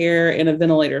long-term care in a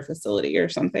ventilator facility or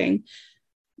something,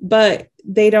 but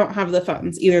they don't have the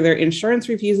funds. Either their insurance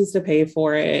refuses to pay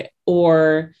for it,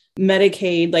 or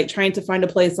Medicaid, like trying to find a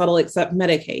place that'll accept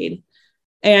Medicaid.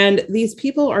 And these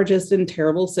people are just in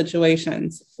terrible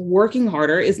situations. Working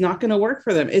harder is not going to work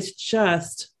for them. It's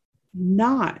just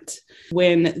not.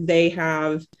 When they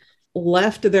have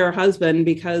left their husband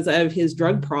because of his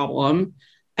drug problem,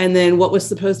 and then what was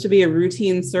supposed to be a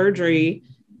routine surgery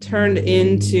turned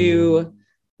into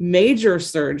major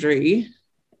surgery,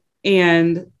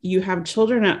 and you have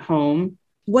children at home,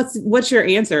 what's your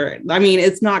answer? I mean,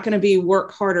 it's not going to be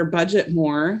work harder, budget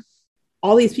more.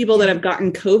 All these people that have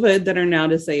gotten COVID that are now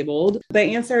disabled, the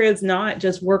answer is not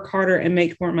just work harder and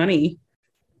make more money.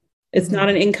 It's not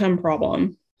an income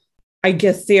problem. I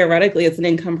guess theoretically it's an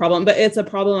income problem, but it's a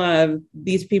problem of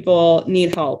these people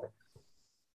need help.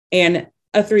 And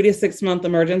a 3 to 6 month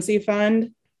emergency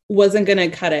fund wasn't going to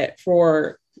cut it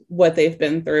for what they've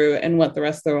been through and what the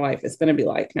rest of their life is going to be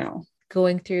like now.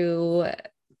 Going through,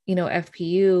 you know,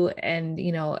 FPU and,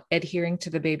 you know, adhering to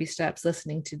the baby steps,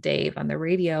 listening to Dave on the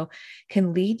radio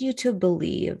can lead you to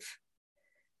believe,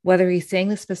 whether he's saying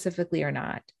this specifically or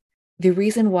not, the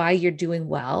reason why you're doing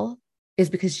well is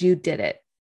because you did it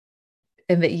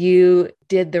and that you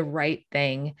did the right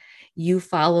thing. You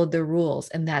followed the rules,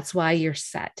 and that's why you're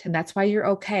set. And that's why you're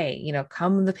okay. You know,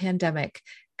 come the pandemic,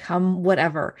 come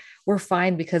whatever, we're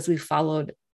fine because we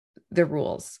followed the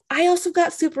rules. I also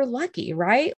got super lucky,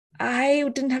 right? I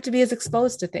didn't have to be as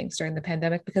exposed to things during the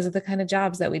pandemic because of the kind of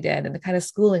jobs that we did and the kind of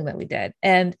schooling that we did.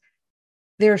 And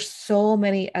there's so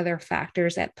many other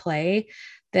factors at play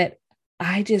that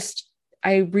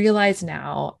I realize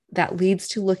now that leads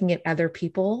to looking at other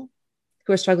people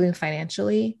who are struggling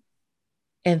financially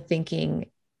and thinking,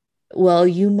 well,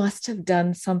 you must have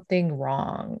done something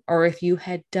wrong. Or if you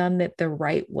had done it the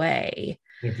right way,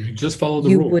 if you just follow the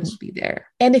rules, you wouldn't be there.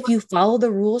 And if you follow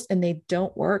the rules and they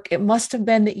don't work, it must have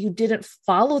been that you didn't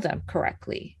follow them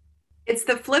correctly. It's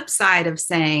the flip side of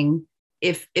saying,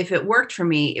 if it worked for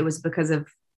me, it was because of,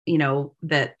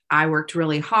 that I worked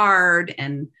really hard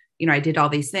and, I did all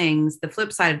these things. The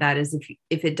flip side of that is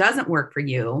if it doesn't work for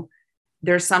you,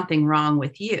 there's something wrong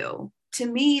with you. To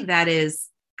me, that is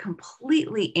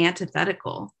completely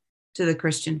antithetical to the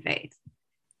Christian faith,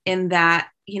 in that,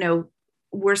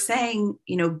 we're saying,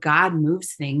 God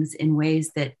moves things in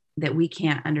ways that we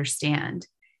can't understand.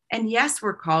 And yes,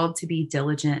 we're called to be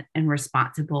diligent and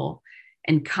responsible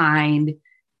and kind,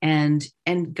 and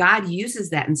God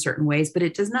uses that in certain ways, but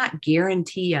it does not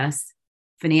guarantee us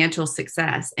financial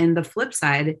success. And the flip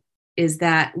side is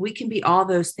that we can be all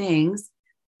those things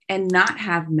and not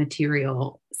have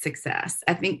material success.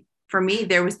 I think for me,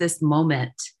 there was this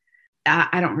moment,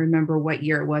 I don't remember what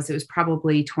year it was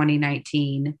probably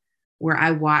 2019, where I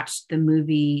watched the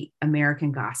movie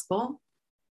American Gospel.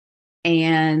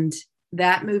 And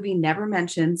that movie never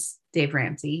mentions Dave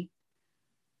Ramsey.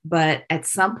 But at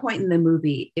some point in the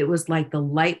movie, it was like the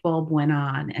light bulb went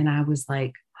on and I was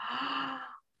like, oh,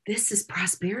 this is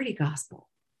prosperity gospel.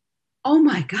 Oh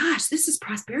my gosh, this is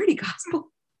prosperity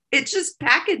gospel. It's just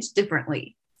packaged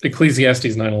differently.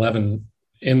 Ecclesiastes 9:11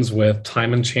 ends with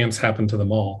time and chance happen to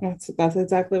them all. That's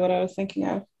exactly what I was thinking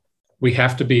of. We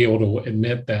have to be able to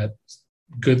admit that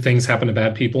good things happen to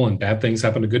bad people and bad things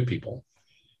happen to good people.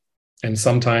 And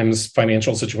sometimes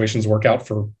financial situations work out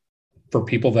for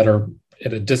people that are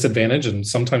at a disadvantage, and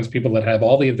sometimes people that have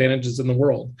all the advantages in the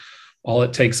world. All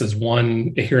it takes is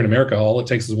here in America, all it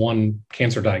takes is one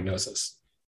cancer diagnosis,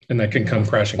 and that can come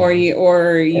crashing. Or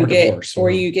you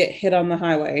get hit on the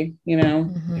highway,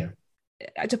 Mm-hmm.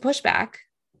 Yeah. To push back,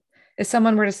 if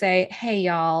someone were to say, hey,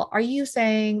 y'all, are you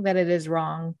saying that it is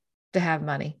wrong to have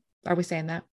money? Are we saying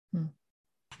that?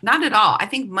 Not at all. I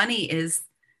think money is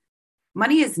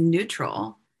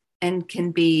neutral and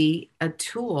can be a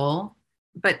tool,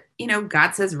 but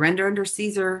God says render unto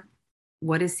Caesar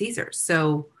what is Caesar's.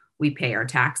 So we pay our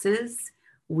taxes.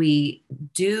 We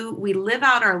live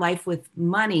out our life with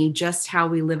money just how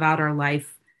we live out our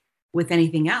life with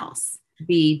anything else.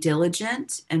 Be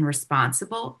diligent and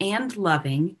responsible and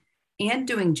loving and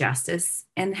doing justice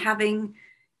and having,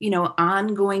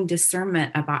 ongoing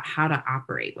discernment about how to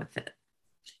operate with it.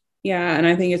 Yeah. And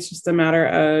I think it's just a matter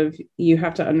of, you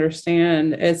have to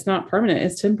understand it's not permanent,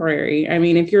 it's temporary. I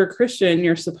mean, if you're a Christian,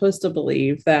 you're supposed to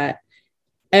believe that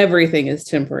everything is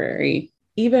temporary.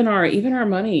 Even our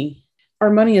money. Our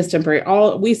money is temporary.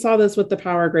 We saw this with the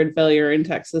power grid failure in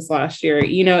Texas last year.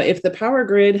 If the power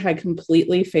grid had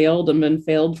completely failed and been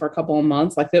failed for a couple of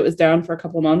months, like it was down for a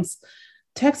couple of months,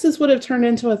 Texas would have turned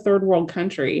into a third world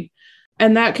country.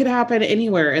 And that could happen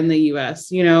anywhere in the US,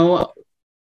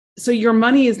 So your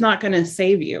money is not going to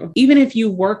save you. Even if you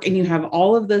work and you have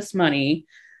all of this money,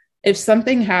 if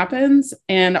something happens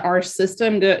and our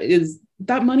system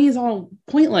that money is all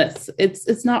pointless.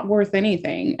 It's not worth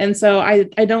anything. And so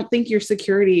I don't think your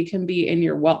security can be in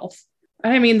your wealth.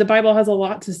 I mean, the Bible has a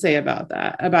lot to say about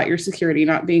that, about your security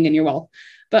not being in your wealth.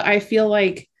 But I feel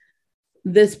like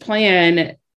this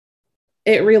plan,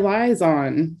 it relies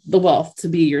on the wealth to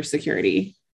be your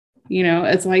security.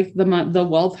 It's like the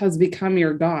wealth has become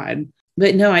your God.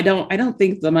 But no, I don't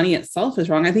think the money itself is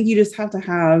wrong. I think you just have to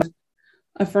have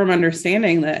a firm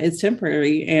understanding that it's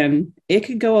temporary and it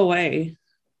could go away.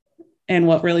 And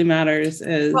what really matters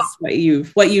is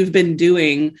what you've been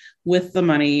doing with the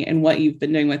money and what you've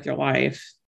been doing with your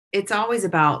life. It's always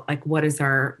about like, what is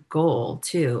our goal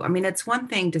too? I mean, it's one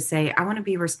thing to say, I want to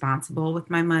be responsible with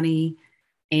my money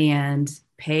and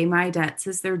pay my debts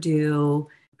as they're due,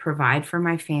 provide for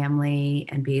my family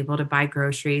and be able to buy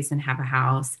groceries and have a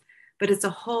house. But it's a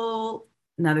whole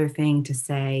another thing to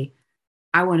say,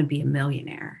 I want to be a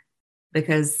millionaire,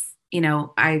 because,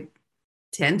 I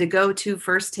tend to go to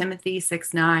 1 Timothy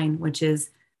 6:9, which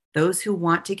is those who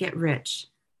want to get rich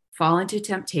fall into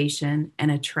temptation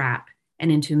and a trap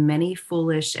and into many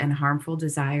foolish and harmful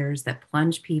desires that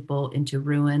plunge people into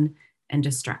ruin and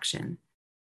destruction.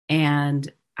 And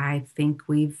I think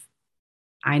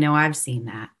I know I've seen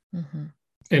that. Mm-hmm.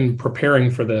 In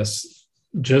preparing for this,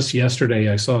 just yesterday,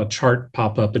 I saw a chart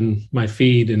pop up in my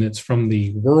feed, and it's from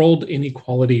the World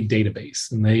Inequality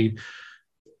Database. And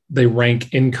they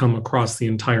rank income across the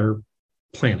entire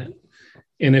planet.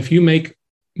 And if you make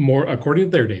more, according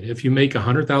to their data, if you make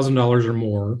 $100,000 or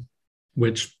more,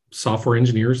 which software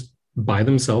engineers by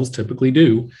themselves typically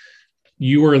do,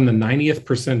 you are in the 90th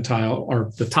percentile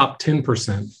or the top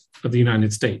 10% of the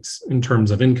United States in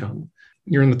terms of income.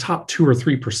 You're in the top 2 or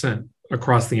 3%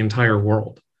 across the entire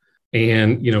world.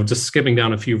 And, just skipping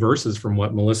down a few verses from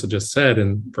what Melissa just said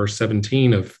in verse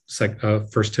 17 of 1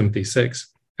 Timothy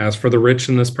 6, As for the rich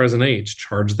in this present age,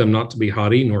 charge them not to be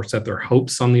haughty, nor set their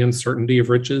hopes on the uncertainty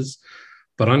of riches,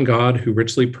 but on God, who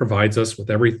richly provides us with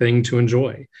everything to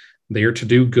enjoy. They are to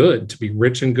do good, to be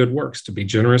rich in good works, to be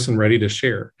generous and ready to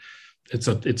share. It's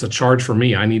a charge for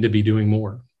me. I need to be doing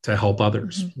more to help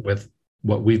others with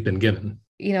what we've been given.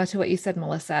 To what you said,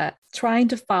 Melissa, trying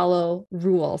to follow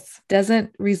rules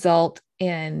doesn't result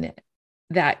in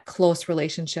that close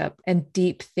relationship and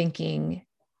deep thinking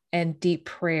and deep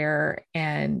prayer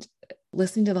and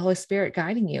listening to the Holy Spirit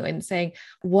guiding you and saying,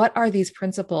 what are these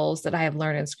principles that I have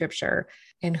learned in scripture,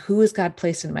 and who has God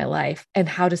placed in my life, and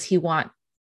how does he want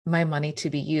my money to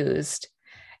be used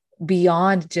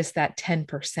beyond just that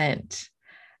 10%,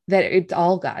 that it's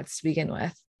all God's to begin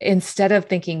with, instead of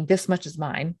thinking this much is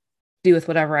mine, do with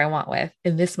whatever I want with,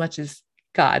 and this much is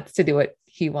God's to do what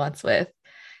he wants with,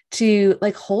 to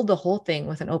hold the whole thing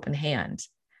with an open hand,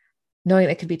 knowing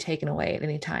it could be taken away at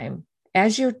any time.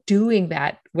 As you're doing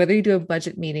that, whether you do a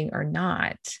budget meeting or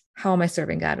not, how am I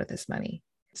serving God with this money?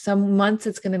 Some months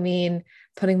it's going to mean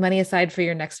putting money aside for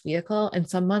your next vehicle. And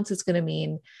some months it's going to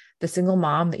mean the single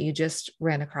mom that you just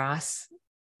ran across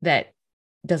that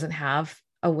doesn't have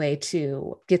a way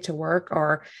to get to work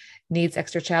or needs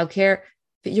extra childcare,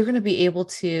 that you're going to be able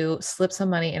to slip some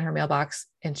money in her mailbox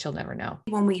and she'll never know.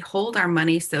 When we hold our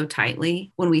money so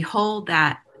tightly, when we hold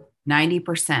that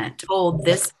 90%, hold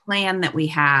this plan that we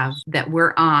have that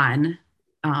we're on,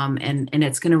 and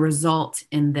it's going to result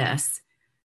in this,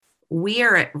 we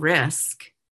are at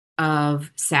risk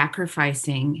of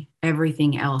sacrificing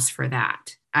everything else for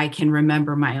that. I can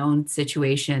remember my own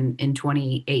situation in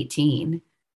 2018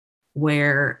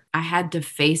 where I had to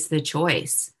face the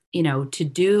choice, to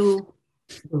do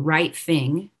the right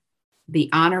thing, the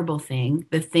honorable thing,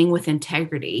 the thing with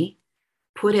integrity,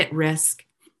 put at risk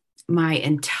my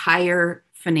entire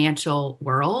financial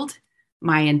world,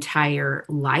 my entire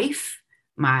life,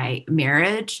 my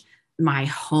marriage, my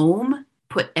home,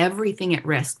 put everything at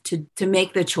risk to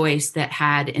make the choice that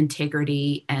had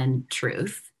integrity and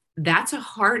truth. That's a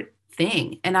hard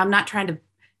thing. And I'm not trying to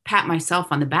pat myself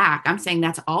on the back. I'm saying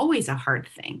that's always a hard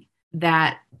thing,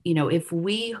 that, if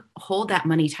we hold that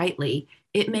money tightly,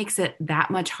 it makes it that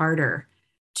much harder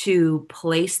to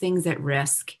place things at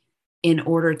risk in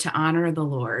order to honor the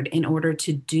Lord, in order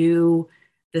to do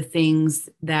the things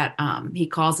that he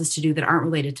calls us to do that aren't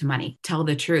related to money, tell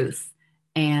the truth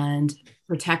and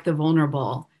protect the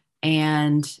vulnerable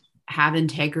and have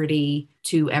integrity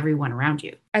to everyone around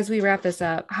you. As we wrap this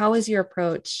up, how is your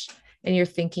approach and your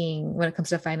thinking when it comes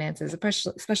to finances,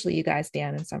 especially you guys,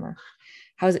 Dan and Summer?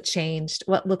 How has it changed?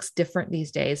 What looks different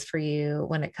these days for you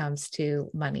when it comes to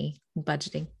money and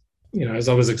budgeting? As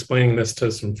I was explaining this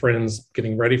to some friends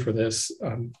getting ready for this,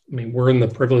 we're in the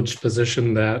privileged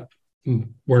position that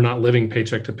we're not living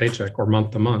paycheck to paycheck or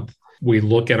month to month. We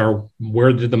look at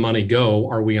where did the money go?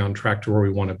 Are we on track to where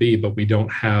we want to be? But we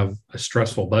don't have a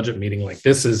stressful budget meeting like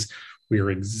this is. We're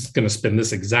going to spend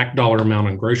this exact dollar amount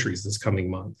on groceries this coming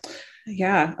month.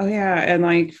 Yeah. Oh, yeah.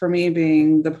 And for me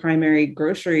being the primary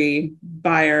grocery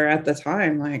buyer at the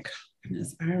time,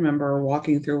 goodness, I remember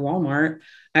walking through Walmart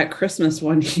at Christmas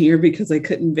one year because I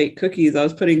couldn't bake cookies. I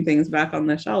was putting things back on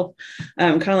the shelf,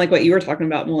 kind of like what you were talking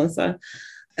about, Melissa.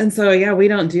 And so, yeah, we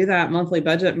don't do that monthly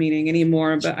budget meeting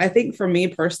anymore. But I think for me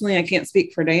personally, I can't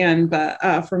speak for Dan,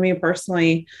 but for me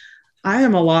personally, I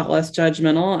am a lot less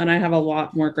judgmental and I have a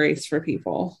lot more grace for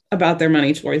people about their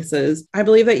money choices. I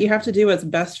believe that you have to do what's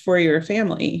best for your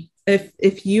family.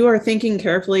 If you are thinking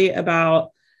carefully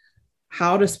about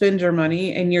how to spend your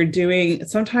money and you're doing,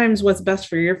 sometimes what's best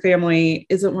for your family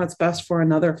isn't what's best for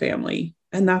another family.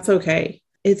 And that's okay.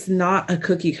 It's not a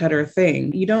cookie cutter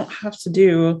thing. You don't have to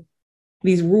do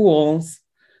these rules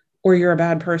or you're a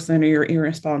bad person or you're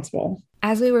irresponsible.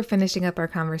 As we were finishing up our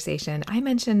conversation, I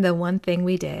mentioned the one thing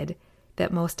we did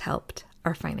that most helped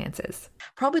our finances.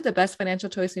 Probably the best financial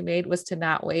choice we made was to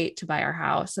not wait to buy our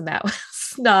house. And that was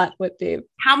not what Dave.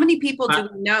 How many people do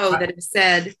we know that have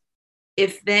said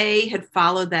if they had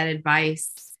followed that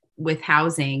advice with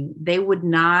housing, they would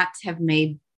not have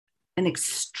made an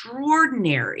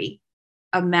extraordinary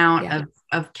amount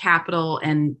of capital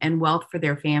and wealth for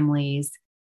their families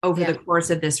over the course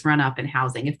of this run up in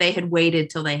housing? If they had waited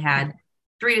till they had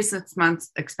 3 to 6 months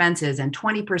expenses and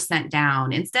 20%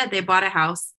 down. Instead, they bought a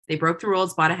house. They broke the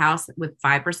rules, bought a house with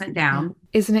 5% down.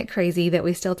 Isn't it crazy that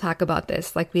we still talk about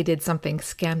this like we did something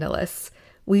scandalous?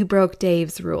 We broke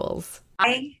Dave's rules.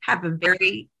 I have a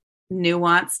very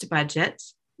nuanced budget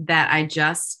that I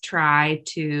just try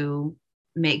to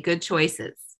make good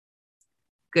choices,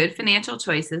 good financial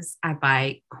choices. I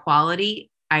buy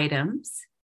quality items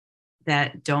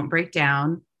that don't break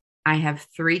down. I have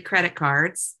 3 credit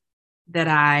cards that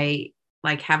I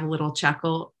like have a little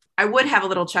chuckle. I would have a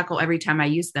little chuckle every time I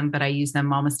use them, but I use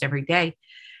them almost every day.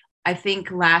 I think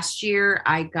last year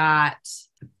I got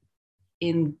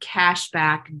in cash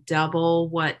back double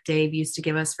what Dave used to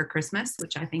give us for Christmas,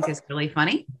 which I think is really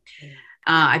funny.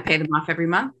 I pay them off every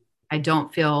month. I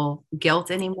don't feel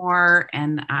guilt anymore.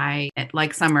 And I,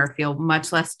 like Summer, feel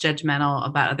much less judgmental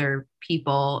about other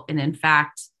people. And in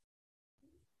fact,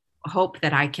 hope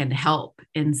that I can help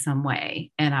in some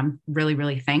way. And I'm really,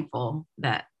 really thankful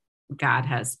that God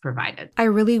has provided. I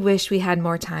really wish we had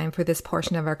more time for this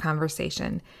portion of our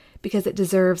conversation because it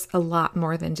deserves a lot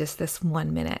more than just this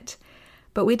 1 minute.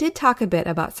 But we did talk a bit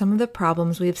about some of the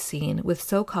problems we've seen with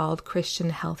so-called Christian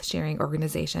health sharing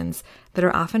organizations that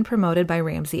are often promoted by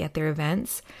Ramsey at their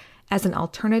events as an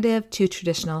alternative to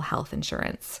traditional health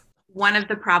insurance. One of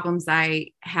the problems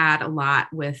I had a lot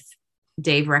with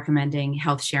Dave recommending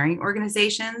health sharing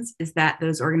organizations is that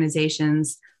those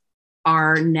organizations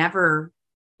are never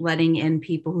letting in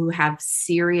people who have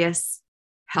serious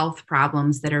health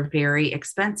problems that are very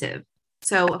expensive.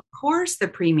 So of course the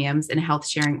premiums in a health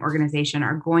sharing organization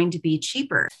are going to be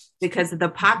cheaper because the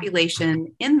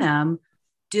population in them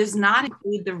does not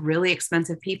include the really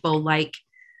expensive people like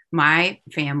my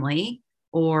family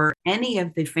or any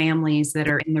of the families that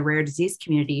are in the rare disease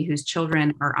community whose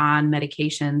children are on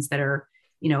medications that are,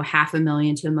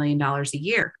 $500,000 to $1 million a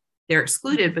year. They're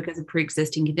excluded because of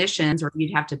pre-existing conditions, or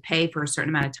you'd have to pay for a certain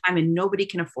amount of time, and nobody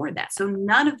can afford that. So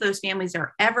none of those families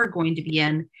are ever going to be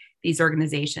in these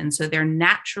organizations. So they're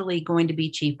naturally going to be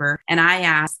cheaper. And I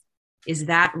ask, is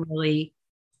that really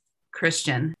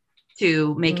Christian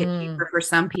to make it cheaper for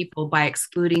some people by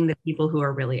excluding the people who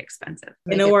are really expensive?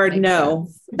 In a word, no,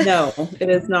 it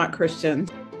is not Christian.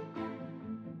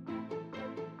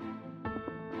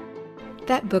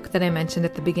 That book that I mentioned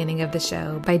at the beginning of the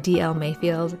show by D.L.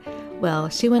 Mayfield, well,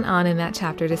 she went on in that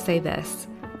chapter to say this: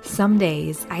 "Some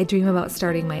days I dream about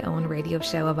starting my own radio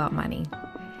show about money.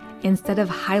 Instead of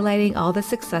highlighting all the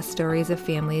success stories of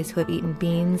families who have eaten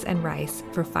beans and rice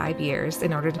for 5 years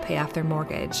in order to pay off their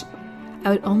mortgage, I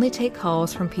would only take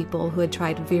calls from people who had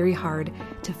tried very hard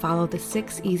to follow the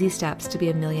 6 easy steps to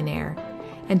be a millionaire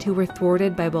and who were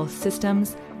thwarted by both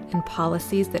systems and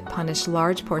policies that punish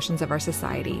large portions of our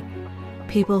society.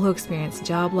 People who experience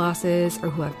job losses or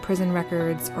who have prison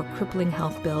records or crippling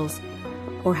health bills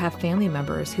or have family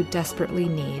members who desperately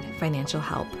need financial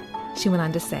help." She went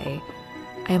on to say,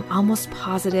 "I am almost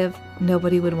positive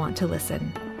nobody would want to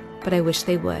listen, but I wish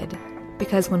they would,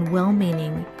 because when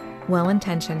well-meaning,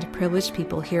 well-intentioned, privileged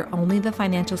people hear only the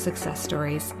financial success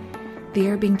stories, they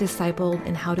are being discipled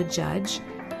in how to judge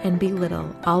and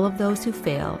belittle all of those who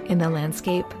fail in the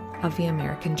landscape of the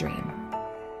American dream."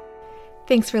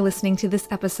 Thanks for listening to this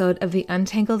episode of the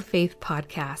Untangled Faith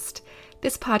podcast.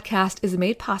 This podcast is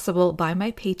made possible by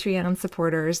my Patreon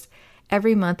supporters.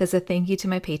 Every month, as a thank you to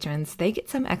my patrons, they get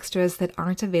some extras that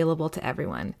aren't available to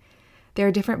everyone. There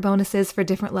are different bonuses for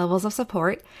different levels of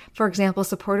support. For example,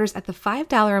 supporters at the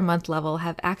 $5 a month level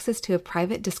have access to a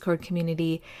private Discord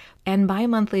community and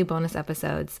bi-monthly bonus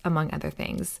episodes, among other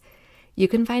things. You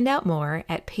can find out more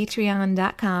at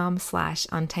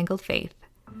patreon.com/untangledfaith.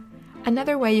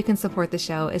 Another way you can support the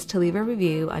show is to leave a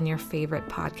review on your favorite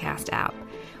podcast app.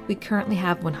 We currently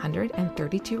have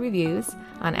 132 reviews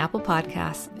on Apple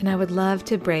Podcasts, and I would love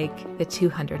to break the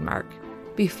 200 mark.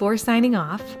 Before signing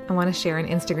off, I want to share an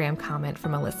Instagram comment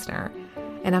from a listener.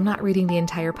 And I'm not reading the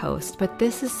entire post, but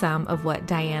this is some of what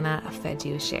Diana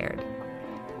Afeju shared.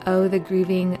 "Oh, the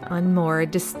grieving,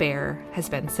 unmoored despair has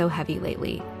been so heavy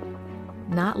lately.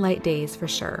 Not light days for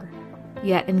sure.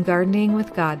 Yet in gardening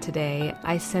with God today,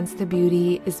 I sense the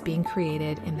beauty is being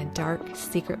created in the dark,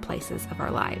 secret places of our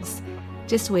lives,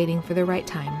 just waiting for the right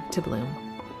time to bloom."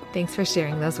 Thanks for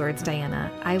sharing those words,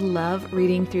 Diana. I love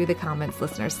reading through the comments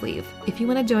listeners leave. If you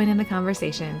want to join in the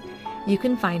conversation, you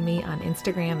can find me on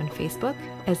Instagram and Facebook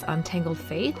as Untangled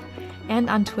Faith, and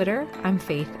on Twitter, I'm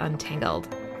Faith Untangled.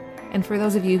 And for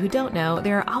those of you who don't know,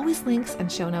 there are always links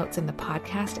and show notes in the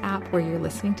podcast app where you're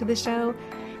listening to the show.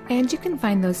 And you can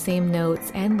find those same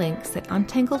notes and links at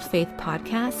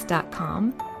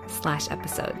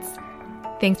untangledfaithpodcast.com/episodes.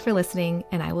 Thanks for listening,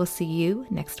 and I will see you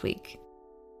next week.